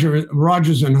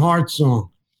Rodgers and Hart song.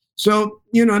 So,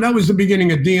 that was the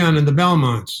beginning of Dion and the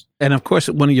Belmonts. And of course,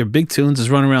 one of your big tunes is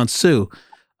Run Around Sue.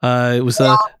 It was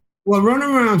Well, Run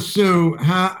Around Sue,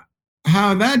 how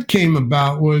that came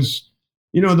about was,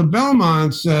 the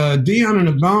Belmonts, Dion and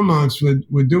the Belmonts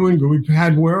were doing, we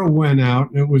had Where or When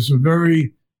out, and it was a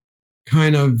very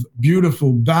kind of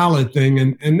beautiful ballad thing.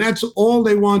 And that's all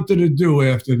they wanted to do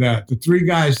after that, the 3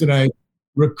 guys that I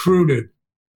recruited.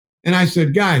 And I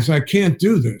said, guys, I can't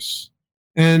do this.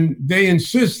 And they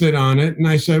insisted on it. And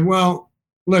I said, well,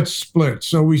 let's split.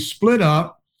 So we split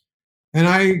up, and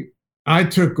I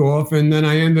took off, and then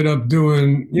I ended up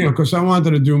doing, because I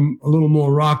wanted to do a little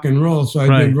more rock and roll. So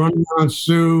I did Run Around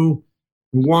Sue,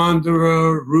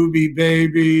 Wanderer, Ruby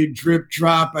Baby, Drip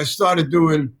Drop. I started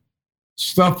doing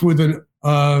stuff with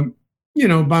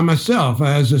by myself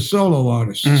as a solo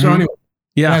artist. Mm-hmm. So anyway,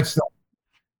 yeah,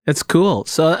 that's cool.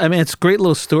 So, I mean, it's a great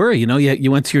little story.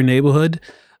 You went to your neighborhood,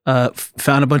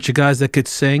 found a bunch of guys that could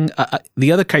sing.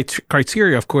 The other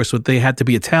criteria, of course, they had to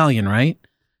be Italian, right?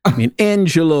 I mean,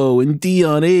 Angelo and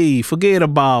Dion, forget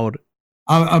about.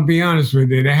 I'll be honest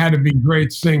with you. They had to be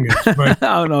great singers, but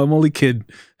I don't know. I'm only kidding.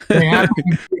 they had to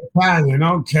be Italian.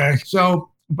 Okay.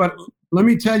 So, but let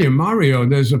me tell you, Mario,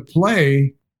 there's a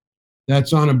play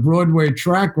that's on a Broadway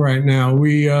track right now.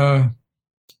 We premiered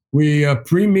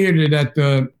it at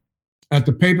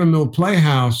the Paper Mill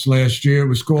Playhouse last year. It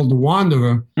was called The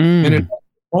Wanderer, and it had a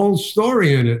whole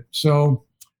story in it. So,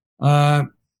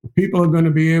 people are going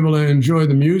to be able to enjoy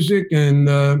the music and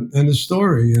the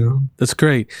story. That's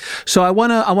great. So I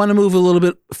want to move a little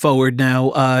bit forward now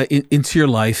into your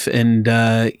life, and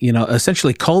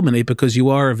essentially culminate, because you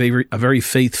are a very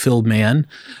faith-filled man,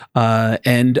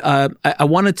 and I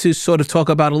wanted to sort of talk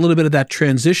about a little bit of that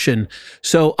transition.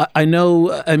 So I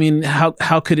know, I mean,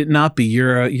 how could it not be?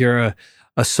 You're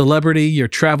a celebrity. You're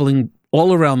traveling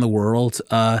all around the world.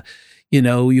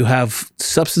 You have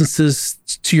substances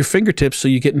to your fingertips, so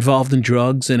you get involved in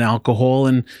drugs and alcohol.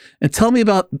 And tell me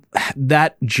about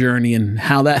that journey and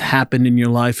how that happened in your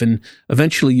life, and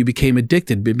eventually you became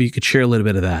addicted. Maybe you could share a little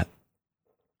bit of that.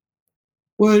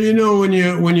 Well,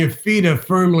 when your feet are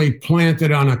firmly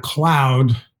planted on a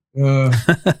cloud,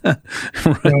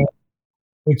 Right.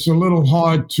 It's a little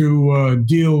hard to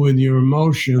deal with your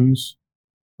emotions.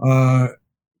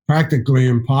 practically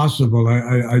impossible.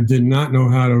 I did not know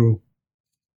how to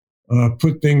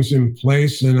put things in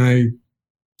place, and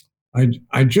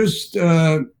I just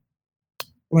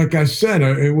like I said,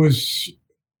 it was,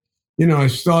 I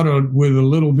started with a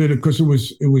little bit because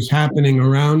it was happening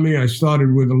around me. I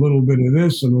started with a little bit of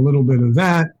this and a little bit of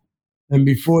that, and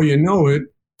before you know it,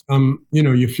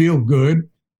 you feel good,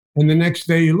 and the next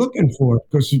day you're looking for it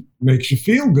because it makes you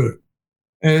feel good,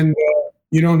 and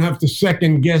you don't have to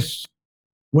second guess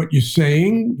what you're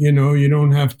saying. You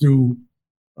don't have to,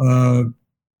 uh,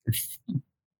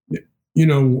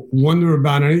 wonder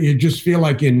about it. You just feel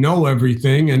like you know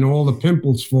everything, and all the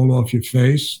pimples fall off your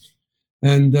face,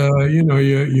 and you're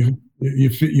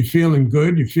feeling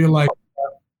good. You feel like,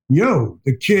 yo,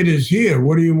 the kid is here.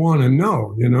 What do you want to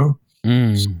know?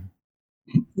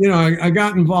 I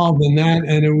got involved in that,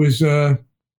 and it was,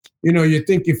 you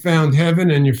think you found heaven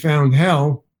and you found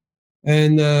hell,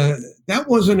 and that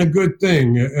wasn't a good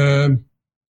thing.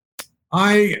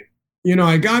 I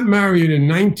got married in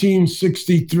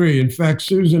 1963. In fact,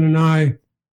 Susan and I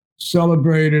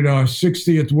celebrated our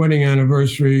 60th wedding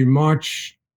anniversary,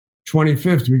 March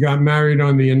 25th. We got married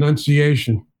on the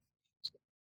Annunciation.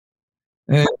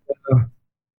 And,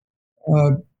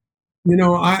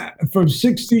 from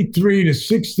 63 to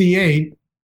 68,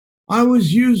 I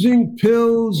was using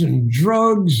pills and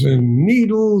drugs and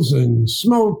needles and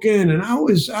smoking, and I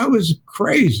was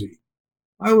crazy.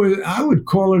 I would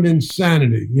call it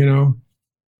insanity,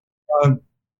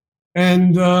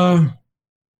 and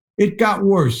it got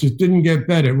worse. It didn't get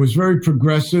better. It was very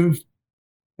progressive.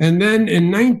 And then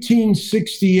in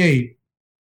 1968,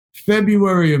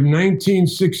 February of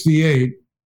 1968,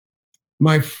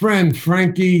 my friend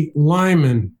Frankie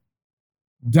Lyman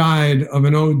died of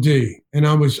an OD, and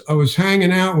I was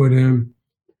hanging out with him,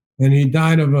 and he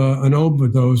died of an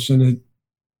overdose, and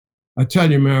I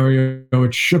tell you, Mario,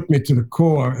 it shook me to the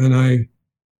core, and I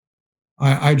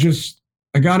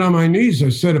got on my knees. I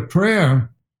said a prayer,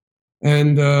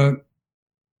 and a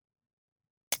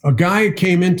guy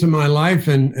came into my life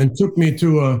and took me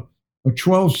to a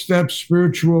 12-step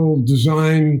spiritual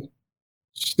design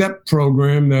step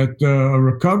program, that a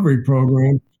recovery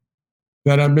program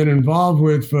that I've been involved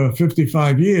with for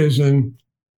 55 years, and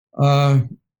I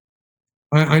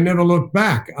never looked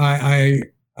back.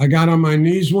 I got on my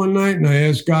knees one night and I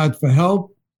asked God for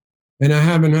help, and I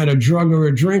haven't had a drug or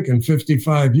a drink in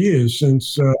 55 years,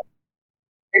 since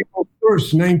April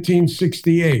 1st,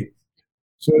 1968.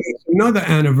 So it's another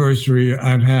anniversary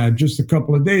I've had just a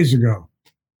couple of days ago.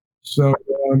 So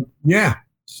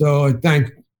so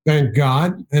thank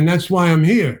God, and that's why I'm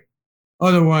here.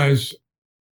 Otherwise,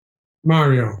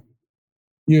 Mario,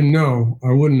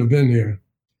 I wouldn't have been here.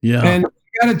 Yeah. And I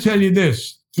got to tell you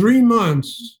this, 3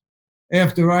 months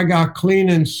after I got clean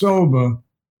and sober,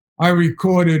 I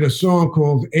recorded a song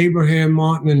called Abraham,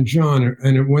 Martin, and John,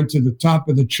 and it went to the top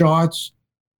of the charts,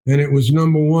 and it was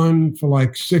 #1 for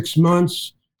like 6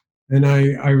 months, and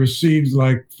I received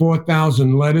like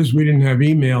 4,000 letters. We didn't have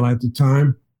email at the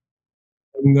time,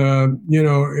 and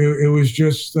it was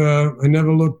just I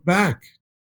never looked back.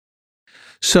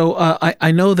 So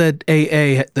I know that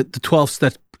AA, the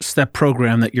 12-step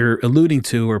program that you're alluding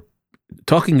to or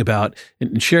talking about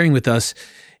and sharing with us,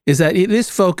 is that it is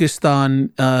focused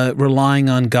on relying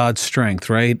on God's strength,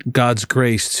 right? God's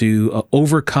grace to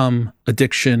overcome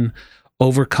addiction,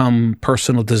 overcome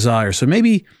personal desire. So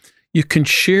maybe you can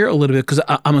share a little bit, because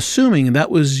I'm assuming that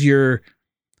was your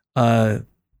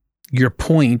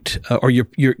point or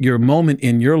your moment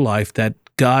in your life that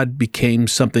God became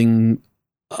something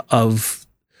of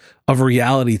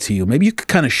reality to you. Maybe you could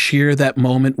kind of share that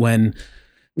moment when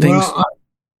things. Well,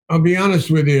 I'll be honest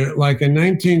with you. Like in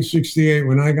 1968,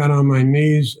 when I got on my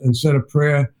knees and said a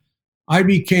prayer, I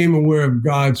became aware of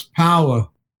God's power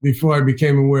before I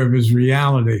became aware of His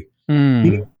reality.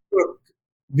 He took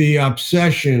the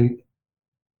obsession,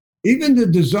 even the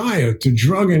desire to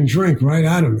drug and drink, right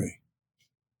out of me.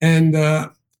 And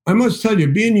I must tell you,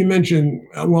 I mentioned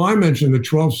the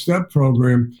 12-step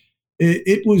program.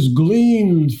 It was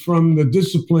gleaned from the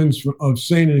disciplines of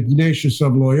St. Ignatius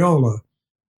of Loyola.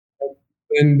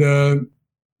 And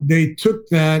they took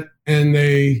that and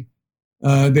they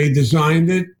designed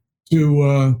it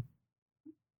to,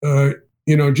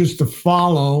 just to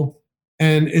follow.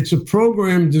 And it's a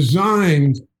program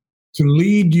designed to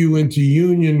lead you into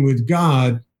union with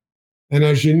God. And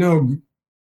as you know,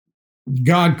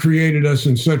 God created us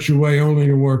in such a way only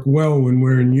to work well when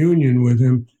we're in union with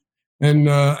Him. And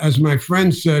as my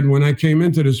friend said when I came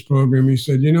into this program, he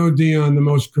said, Dion, the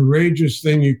most courageous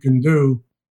thing you can do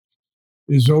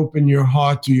is open your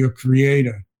heart to your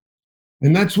Creator.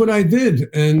 And that's what I did.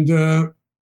 And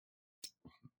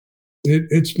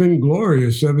it's been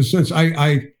glorious ever since.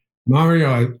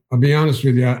 Mario, I'll be honest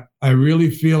with you. I really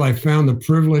feel I found a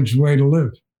privileged way to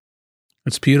live.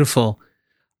 It's beautiful.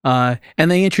 And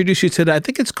they introduce you to that. I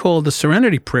think it's called the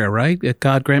Serenity Prayer, right?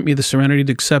 God grant me the serenity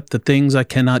to accept the things I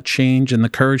cannot change, and the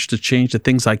courage to change the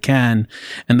things I can,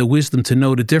 and the wisdom to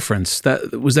know the difference.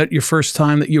 Was that your first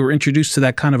time that you were introduced to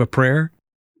that kind of a prayer?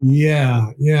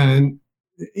 Yeah. And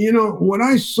what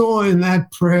I saw in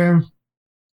that prayer,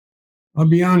 I'll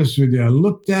be honest with you. I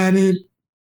looked at it.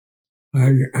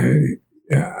 I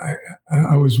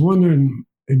was wondering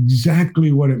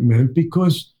exactly what it meant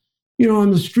because,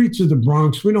 on the streets of the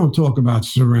Bronx, we don't talk about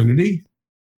serenity.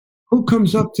 Who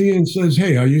comes up to you and says,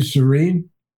 "Hey, are you serene?"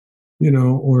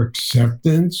 Or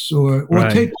acceptance or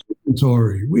Right. Take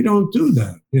inventory. We don't do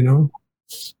that,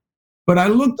 But I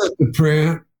looked at the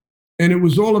prayer and it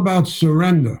was all about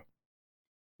surrender.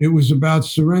 It was about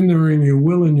surrendering your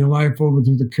will and your life over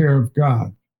to the care of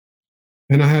God.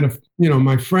 And I had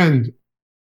my friend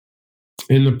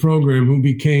in the program who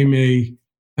became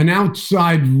an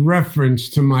outside reference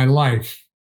to my life.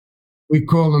 We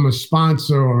call him a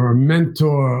sponsor or a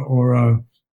mentor or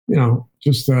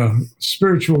just a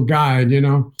spiritual guide,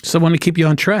 Someone to keep you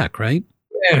on track, right?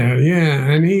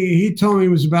 Yeah. And he told me it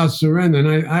was about surrender.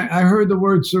 And I heard the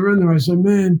word surrender. I said,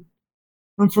 man,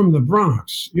 I'm from the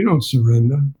Bronx. You don't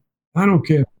surrender. I don't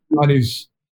care if somebody's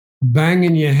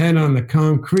banging your head on the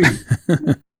concrete.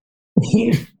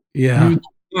 Yeah. You do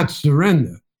not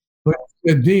surrender. But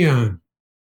Dion,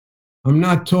 I'm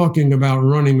not talking about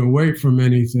running away from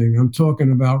anything. I'm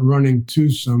talking about running to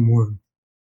someone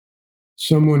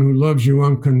who loves you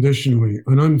unconditionally,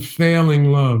 an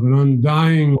unfailing love, an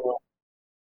undying love.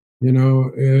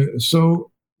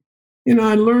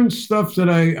 I learned stuff that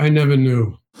I never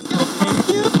knew.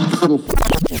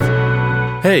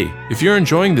 Hey, if you're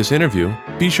enjoying this interview,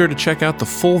 be sure to check out the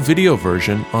full video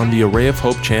version on the Array of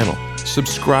Hope channel.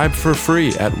 Subscribe for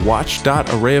free at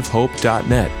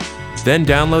watch.arrayofhope.net. Then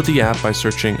download the app by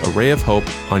searching Array of Hope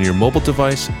on your mobile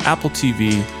device, Apple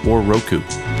TV, or Roku.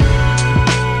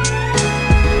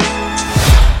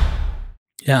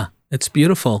 Yeah, it's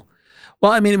beautiful.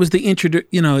 Well, I mean, it was an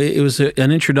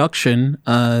introduction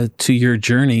to your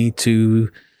journey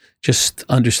to just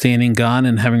understanding God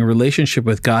and having a relationship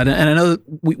with God. And I know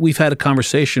we've had a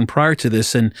conversation prior to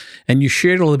this, and you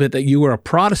shared a little bit that you were a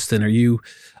Protestant, or you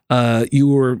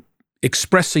were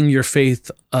expressing your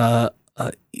faith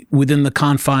within the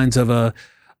confines of a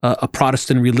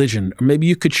Protestant religion. Or maybe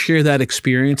you could share that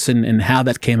experience and how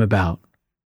that came about.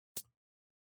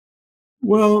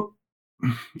 Well,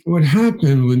 what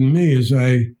happened with me is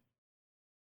I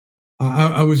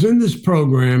was in this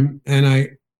program, and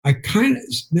I kind of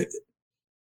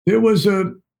there was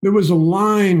a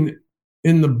line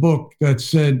in the book that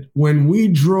said, "When we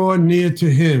draw near to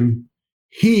Him,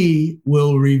 He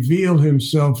will reveal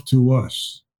Himself to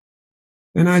us."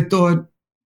 And I thought,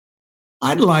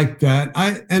 I'd like that.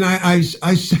 I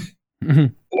said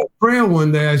in a prayer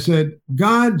one day, I said,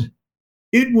 "God,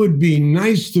 it would be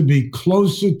nice to be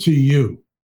closer to you."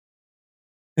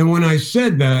 And when I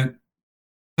said that,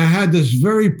 I had this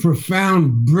very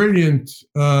profound, brilliant,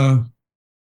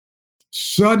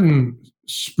 sudden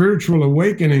spiritual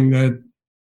awakening that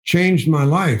changed my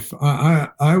life.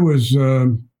 I was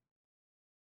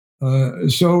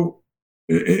so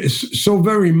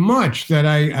very much that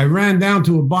I ran down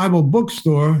to a Bible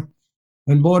bookstore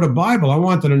and bought a Bible. I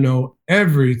wanted to know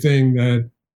everything that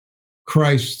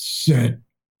Christ said.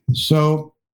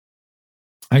 So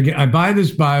I buy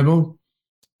this Bible,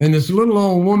 and this little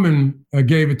old woman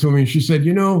gave it to me. She said,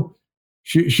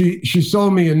 she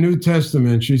sold me a New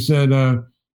Testament. She said,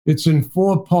 it's in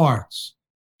 4 parts.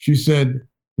 She said,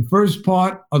 the first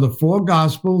part are the 4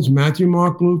 Gospels, Matthew,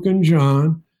 Mark, Luke, and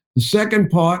John. The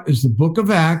second part is the book of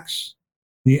Acts,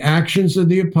 the actions of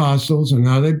the apostles and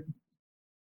how they,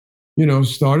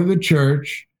 started the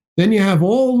church. Then you have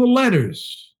all the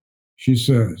letters, she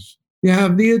says. You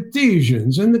have the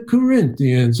Ephesians and the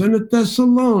Corinthians and the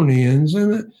Thessalonians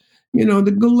and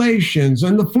the Galatians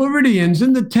and the Floridians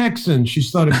and the Texans. She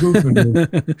started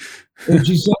goofing. And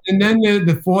she said, and then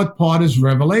the 4th part is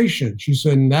Revelation. She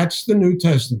said, and that's the New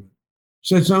Testament.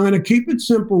 She said, so I'm going to keep it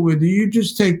simple with you. You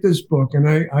just take this book. And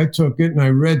I took it and I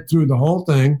read through the whole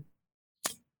thing.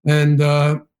 And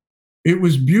it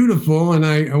was beautiful. And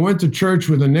I went to church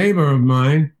with a neighbor of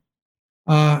mine.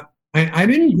 I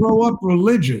didn't grow up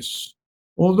religious,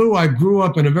 although I grew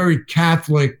up in a very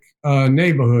Catholic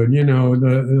neighborhood,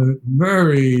 the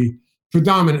very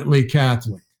predominantly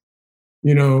Catholic.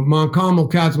 Mount Carmel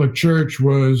Catholic Church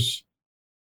was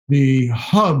the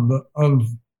hub of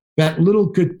that little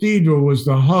cathedral, was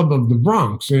the hub of the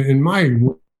Bronx in my.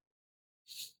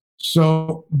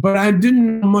 So, but I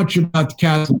didn't know much about the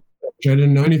Catholic Church. I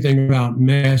didn't know anything about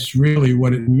Mass, really,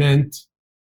 what it meant.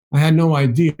 I had no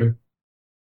idea.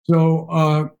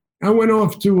 So I went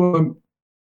off to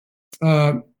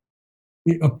a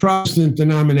Protestant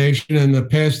denomination, and the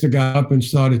pastor got up and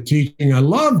started teaching. I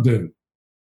loved it.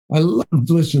 I loved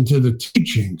listening to the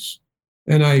teachings,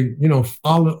 and I,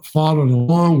 followed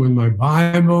along with my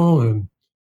Bible,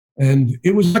 and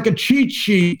it was like a cheat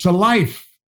sheet to life.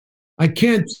 I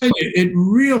can't tell you, it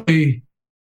really,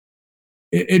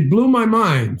 it blew my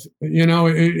mind.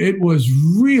 It was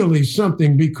really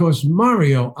something, because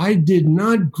Mario, I did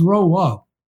not grow up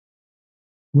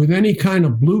with any kind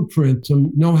of blueprint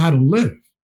to know how to live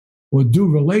or do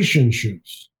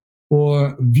relationships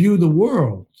or view the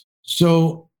world.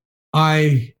 So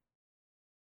I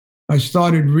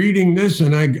started reading this,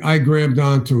 and I grabbed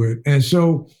onto it. And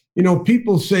so,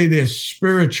 people say they're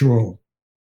spiritual,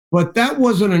 but that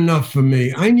wasn't enough for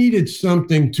me. I needed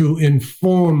something to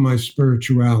inform my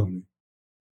spirituality.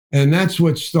 And that's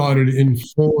what started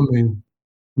informing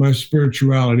my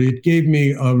spirituality. It gave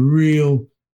me a real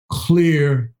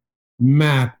clear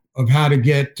map of how to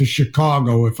get to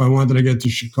Chicago if I wanted to get to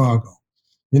Chicago.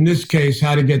 In this case,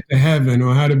 how to get to heaven,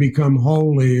 or how to become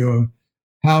holy, or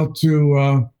how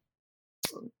to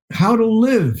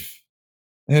live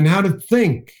and how to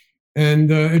think.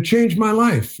 And it changed my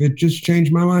life. It just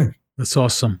changed my life. That's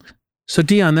awesome. So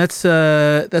Dion, that's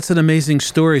an amazing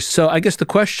story. So I guess the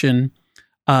question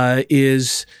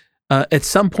is, at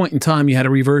some point in time, you had a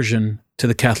reversion to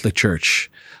the Catholic Church.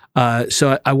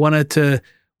 So I wanted to,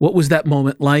 what was that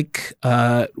moment like?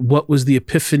 What was the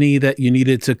epiphany that you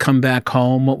needed to come back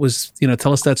home? What was,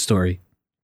 tell us that story.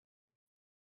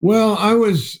 Well, I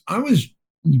was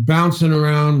bouncing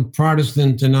around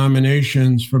Protestant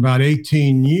denominations for about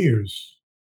 18 years.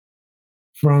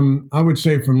 From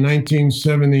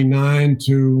 1979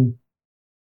 to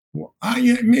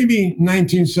maybe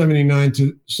 1979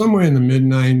 to somewhere in the mid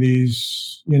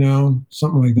 90s,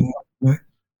 something like that.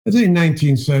 I think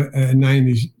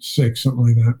 1996, something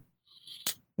like that.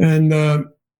 And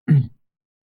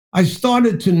I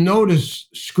started to notice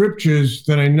scriptures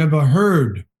that I never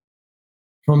heard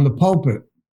from the pulpit.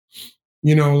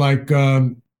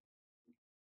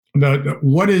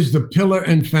 What is the pillar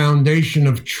and foundation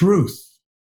of truth?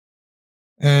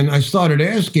 And I started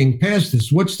asking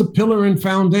pastors, what's the pillar and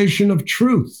foundation of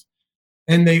truth?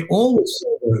 And they always say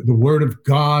the Word of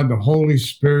God, the Holy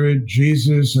Spirit,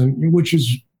 Jesus, and which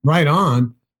is right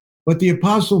on. But the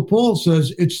Apostle Paul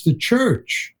says it's the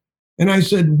church. And I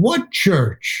said, what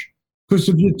church? Because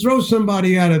if you throw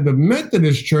somebody out of the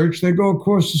Methodist church, they go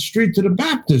across the street to the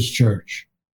Baptist church.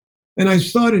 And I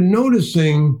started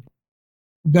noticing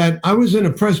that I was in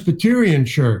a Presbyterian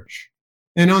church.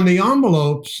 And on the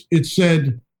envelopes, it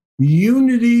said,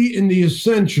 unity in the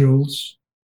essentials,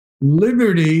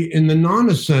 liberty in the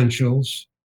non-essentials,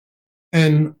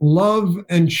 and love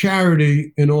and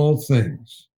charity in all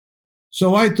things.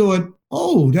 So I thought,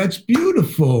 oh, that's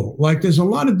beautiful. Like, there's a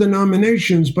lot of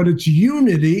denominations, but it's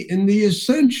unity in the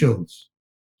essentials.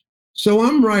 So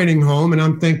I'm writing home and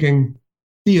I'm thinking,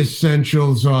 the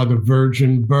essentials are the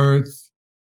virgin birth,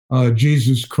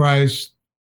 Jesus Christ,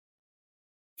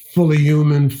 fully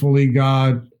human, fully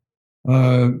God,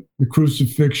 the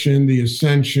crucifixion, the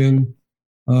ascension,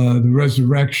 the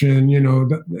resurrection.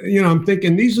 I'm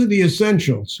thinking these are the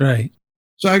essentials. Right.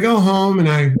 So I go home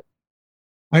and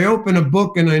I open a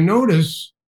book and I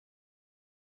notice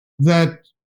that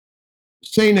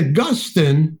St.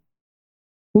 Augustine,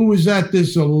 who was at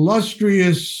this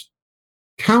illustrious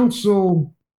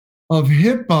Council of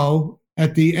Hippo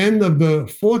at the end of the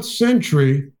 4th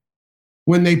century,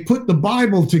 when they put the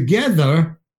Bible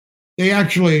together, they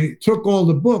actually took all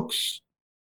the books.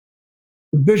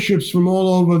 The bishops from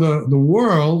all over the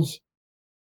world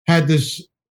had this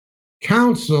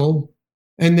council,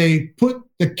 and they put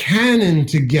the canon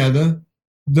together,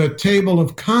 the table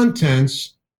of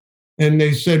contents, and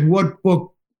they said what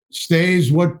book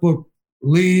stays, what book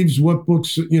leaves, what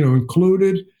books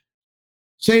included.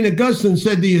 St. Augustine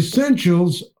said the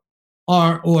essentials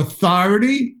are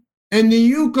authority and the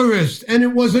Eucharist, and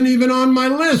it wasn't even on my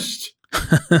list.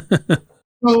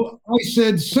 So I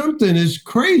said, something is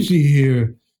crazy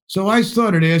here. So I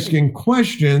started asking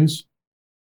questions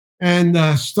and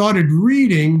started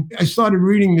reading. I started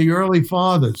reading the early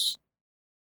fathers,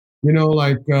 Well,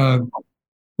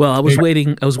 I was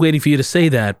waiting for you to say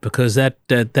that, because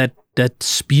that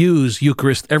spews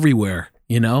Eucharist everywhere,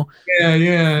 Yeah.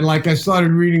 Like, I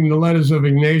started reading the letters of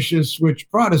Ignatius, which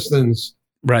Protestants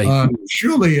right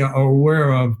surely are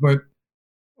aware of. But,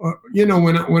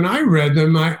 when I read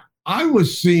them, I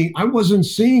wasn't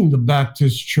seeing the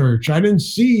Baptist church. I didn't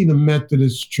see the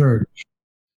Methodist church.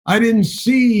 I didn't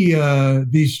see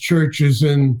these churches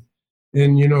in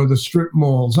the strip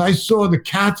malls. I saw the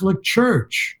Catholic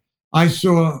Church. I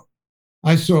saw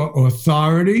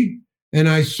authority, and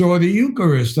I saw the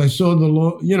Eucharist. I saw the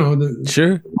Lord,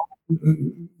 Sure.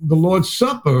 the Lord's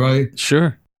Supper.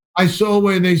 Sure. I saw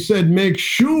where they said, make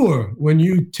sure when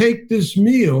you take this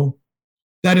meal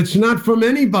that it's not from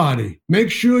anybody. Make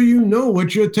sure you know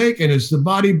what you're taking. It's the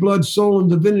body, blood, soul, and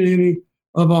divinity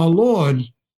of our Lord.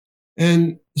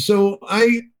 And so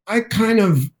I kind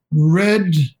of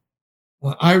read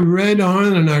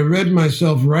on, and I read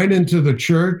myself right into the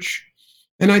church.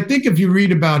 And I think if you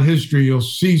read about history, you'll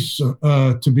cease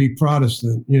to be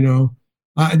Protestant.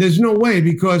 There's no way,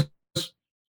 because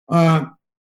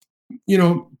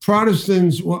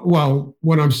Protestants. Well,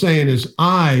 what I'm saying is,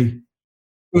 I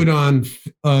put on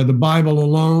the Bible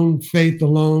alone, faith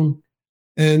alone,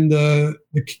 and the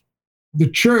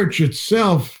church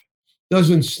itself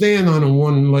doesn't stand on a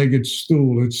one-legged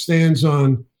stool. It stands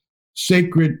on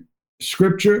sacred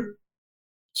scripture,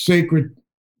 sacred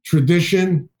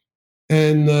tradition,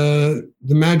 and the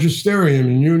magisterium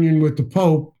in union with the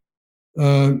Pope.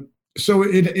 So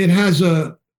it has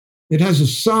a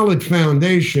solid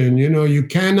foundation. You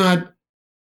cannot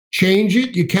change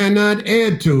it. You cannot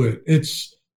add to it.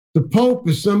 The Pope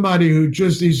is somebody who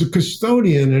he's a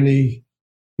custodian, and he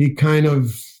kind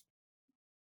of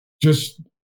just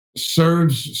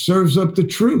serves up the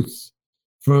truth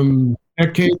from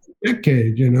decade to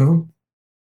decade.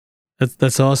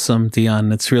 That's awesome,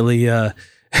 Dion. It's really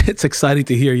it's exciting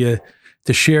to hear you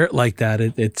to share it like that.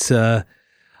 It's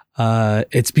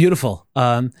beautiful.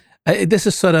 This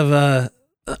is sort of a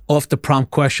off the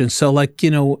prompt question. So, like,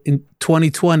 in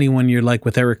 2020, when you're like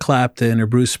with Eric Clapton or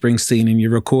Bruce Springsteen and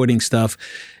you're recording stuff,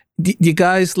 do you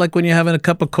guys, like, when you're having a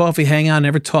cup of coffee, hang out,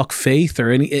 never talk faith or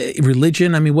any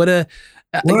religion? I mean, Well,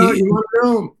 you want to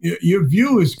know, your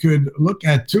viewers could look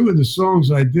at two of the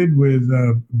songs I did with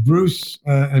Bruce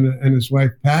and his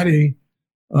wife Patty.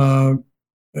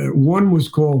 One was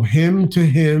called "Hymn to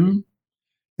Him,"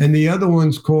 and the other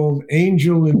one's called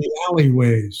 "Angel in the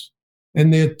Alleyways."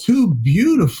 And they're two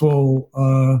beautiful,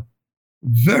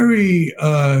 very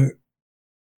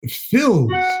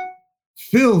filled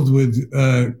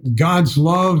with God's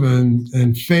love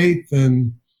and faith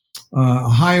and a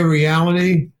higher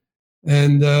reality.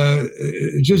 And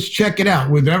just check it out.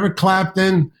 With Eric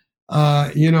Clapton,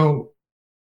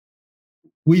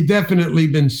 we definitely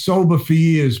been sober for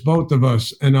years, both of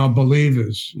us, and are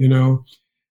believers,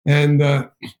 And I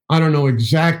don't know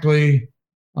exactly.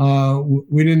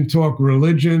 We didn't talk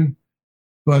religion,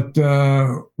 but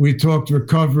we talked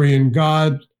recovery in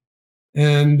God.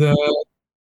 And,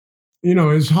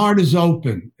 his heart is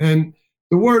open. And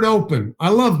the word open, I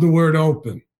love the word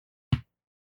open.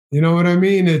 You know what I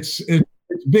mean? It's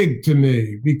big to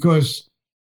me, because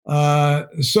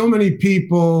so many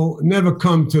people never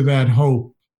come to that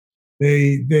hope.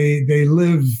 They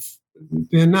live,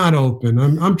 they're not open.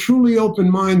 I'm truly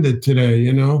open-minded today,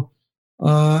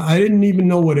 I didn't even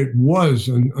know what it was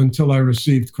until I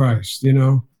received Christ.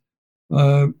 I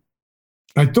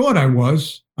thought I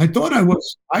was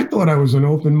an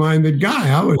open-minded guy.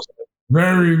 I was a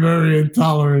very, very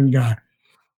intolerant guy.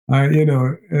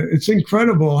 It's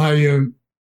incredible how you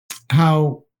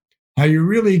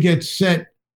really get set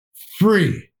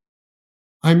free.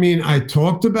 I mean, I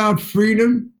talked about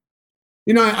freedom.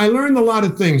 I learned a lot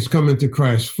of things coming to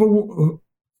Christ. For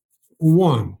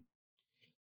one,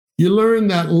 you learn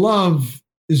that love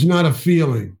is not a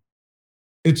feeling.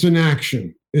 It's an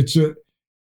action. It's an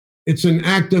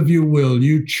act of your will.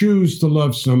 You choose to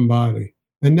love somebody,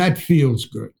 and that feels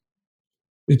good.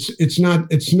 It's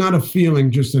not a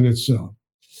feeling just in itself.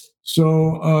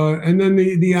 So, and then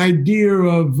the idea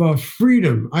of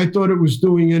freedom. I thought it was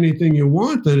doing anything you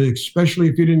wanted, especially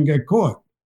if you didn't get caught.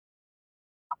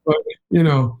 But,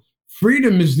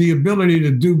 freedom is the ability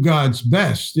to do God's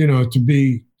best, to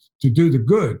do the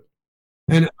good.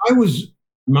 And I was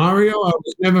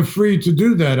was never free to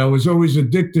do that. I was always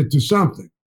addicted to something.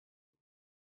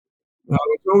 I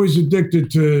was always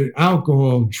addicted to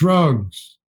alcohol,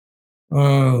 drugs,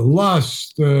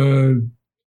 lust, name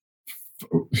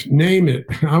it.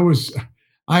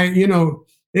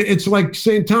 It's like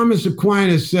St. Thomas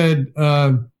Aquinas said,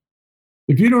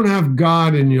 if you don't have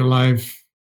God in your life,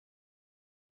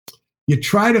 you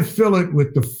try to fill it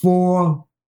with the four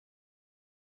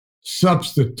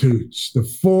substitutes, the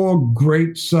four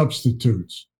great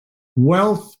substitutes: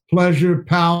 wealth, pleasure,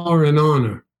 power, and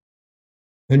honor.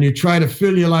 And you try to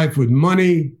fill your life with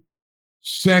money,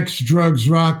 sex, drugs,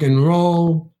 rock and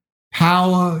roll,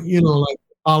 power, like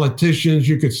politicians.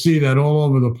 You could see that all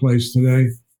over the place today.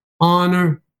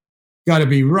 Honor, got to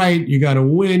be right. You got to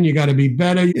win. You got to be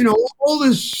better. You know, all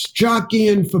this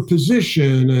jockeying for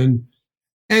position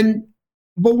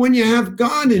but when you have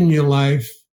God in your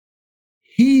life,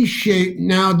 He shaped.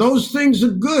 Now, those things are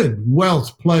good.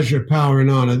 Wealth, pleasure, power, and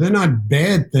honor. They're not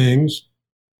bad things.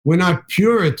 We're not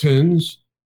Puritans.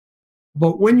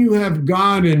 But when you have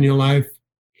God in your life,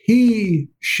 He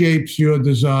shapes your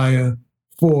desire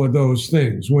for those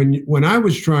things. When I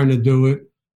was trying to do it,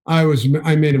 I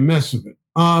made a mess of it.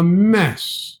 A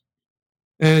mess.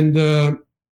 And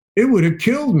it would have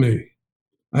killed me.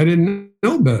 I didn't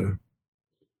know better.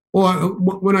 Or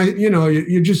when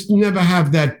you just never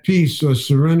have that peace or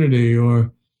serenity, or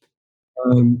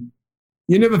you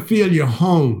never feel you're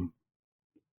home.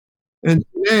 And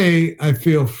today I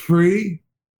feel free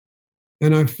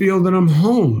and I feel that I'm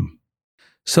home.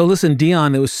 So listen,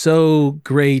 Dion, it was so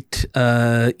great,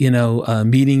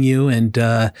 meeting you. And,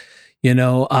 I'm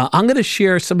going to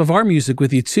share some of our music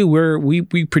with you too. We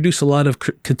produce a lot of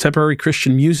contemporary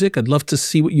Christian music. I'd love to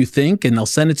see what you think, and I'll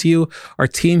send it to you. Our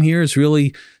team here is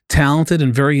really talented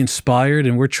and very inspired,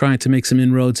 and we're trying to make some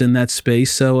inroads in that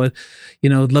space. So, I'd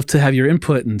love to have your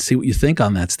input and see what you think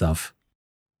on that stuff.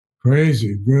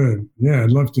 Crazy. Good. Yeah,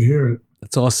 I'd love to hear it.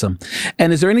 That's awesome.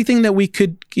 And is there anything that we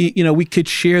could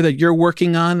share that you're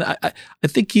working on? I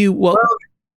think well,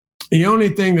 the only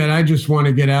thing that I just want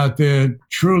to get out there,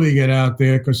 truly get out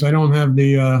there, because I don't have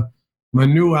my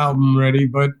new album ready,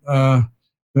 but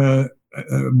the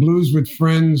Blues with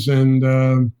Friends and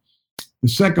the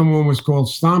second one was called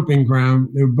Stomping Ground.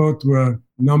 They both were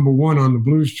number one on the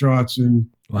blues charts. And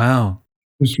wow,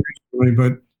 just recently.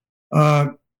 But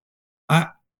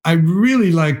I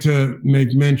really like to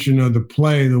make mention of the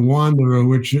play, The Wanderer,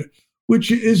 which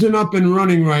isn't up and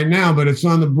running right now, but it's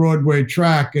on the Broadway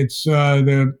track. It's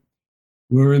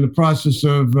we're in the process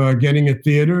of getting a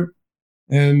theater,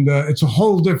 and it's a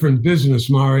whole different business,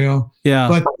 Mario. Yeah.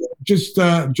 But just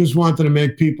wanted to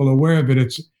make people aware of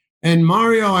it. And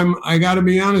Mario, I got to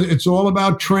be honest, it's all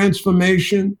about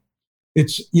transformation.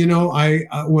 It's,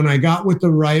 when I got with the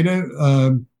writer,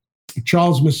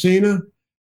 Charles Messina,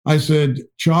 I said,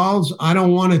 Charles, I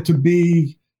don't want it to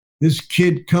be this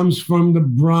kid comes from the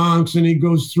Bronx and he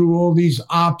goes through all these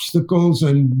obstacles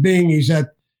and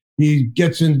he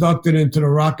gets inducted into the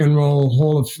Rock and Roll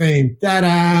Hall of Fame.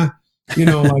 Ta-da!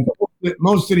 Like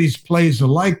most of these plays are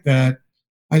like that.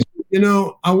 I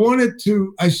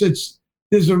said,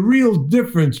 there's a real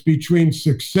difference between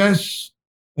success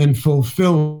and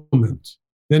fulfillment.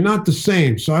 They're not the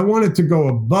same. So I wanted to go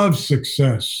above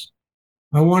success.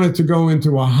 I wanted to go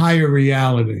into a higher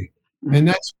reality. And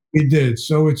that's what we did.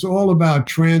 So it's all about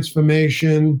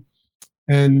transformation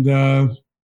and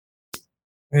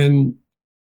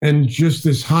just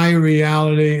this higher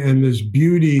reality and this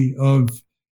beauty of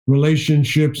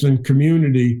relationships and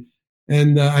community.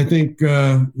 And I think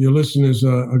your listeners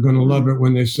are going to love it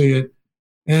when they see it.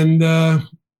 And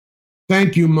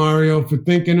thank you, Mario, for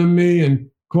thinking of me and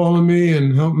calling me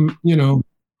and helping,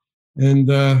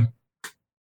 and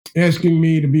asking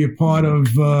me to be a part of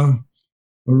a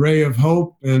Ray of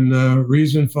Hope and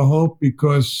Reason for Hope,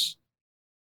 because,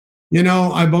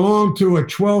 I belong to a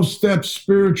 12-step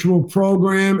spiritual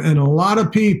program, and a lot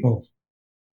of people,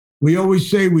 we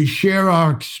always say we share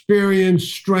our experience,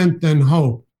 strength, and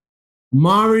hope.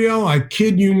 Mario, I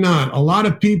kid you not, a lot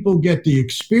of people get the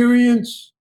experience,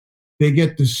 they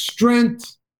get the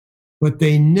strength, but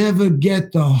they never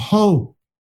get the hope.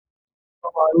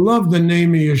 I love the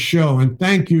name of your show, and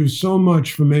thank you so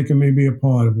much for making me be a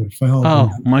part of it, for helping.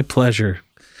 Oh, my pleasure.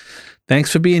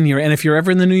 Thanks for being here. And if you're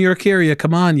ever in the New York area,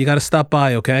 come on, you got to stop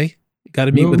by, okay? You got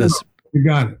to meet with us. You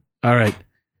got it. All right.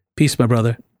 Peace, my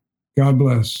brother. God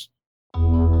bless.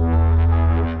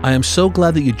 I am so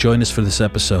glad that you joined us for this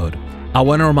episode. I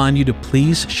want to remind you to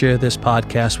please share this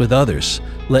podcast with others.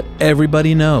 Let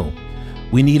everybody know.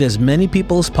 We need as many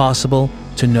people as possible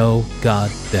to know God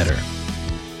better.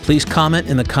 Please comment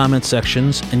in the comment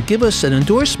sections and give us an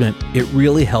endorsement. It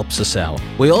really helps us out.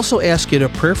 We also ask you to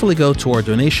prayerfully go to our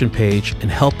donation page and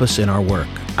help us in our work.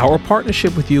 Our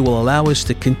partnership with you will allow us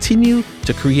to continue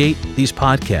to create these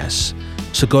podcasts.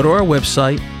 So go to our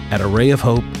website at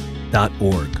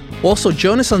arrayofhope.org. Also,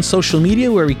 join us on social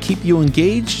media where we keep you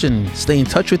engaged and stay in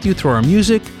touch with you through our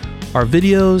music, our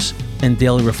videos, and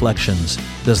daily reflections.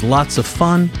 There's lots of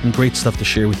fun and great stuff to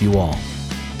share with you all.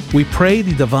 We pray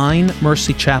the Divine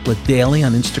Mercy Chaplet daily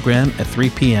on Instagram at 3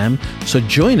 p.m., so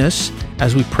join us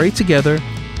as we pray together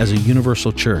as a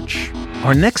universal church.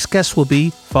 Our next guest will be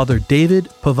Father David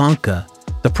Pavanka,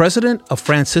 the president of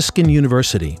Franciscan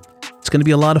University. It's going to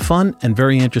be a lot of fun and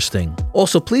very interesting.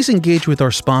 Also, please engage with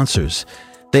our sponsors.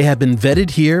 They have been vetted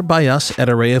here by us at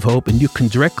Array of Hope, and you can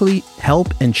directly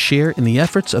help and share in the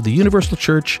efforts of the Universal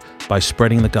Church by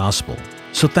spreading the gospel.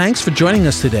 So thanks for joining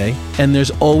us today, and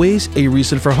there's always a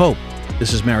reason for hope.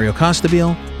 This is Mario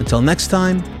Costabile. Until next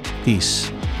time,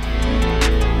 peace.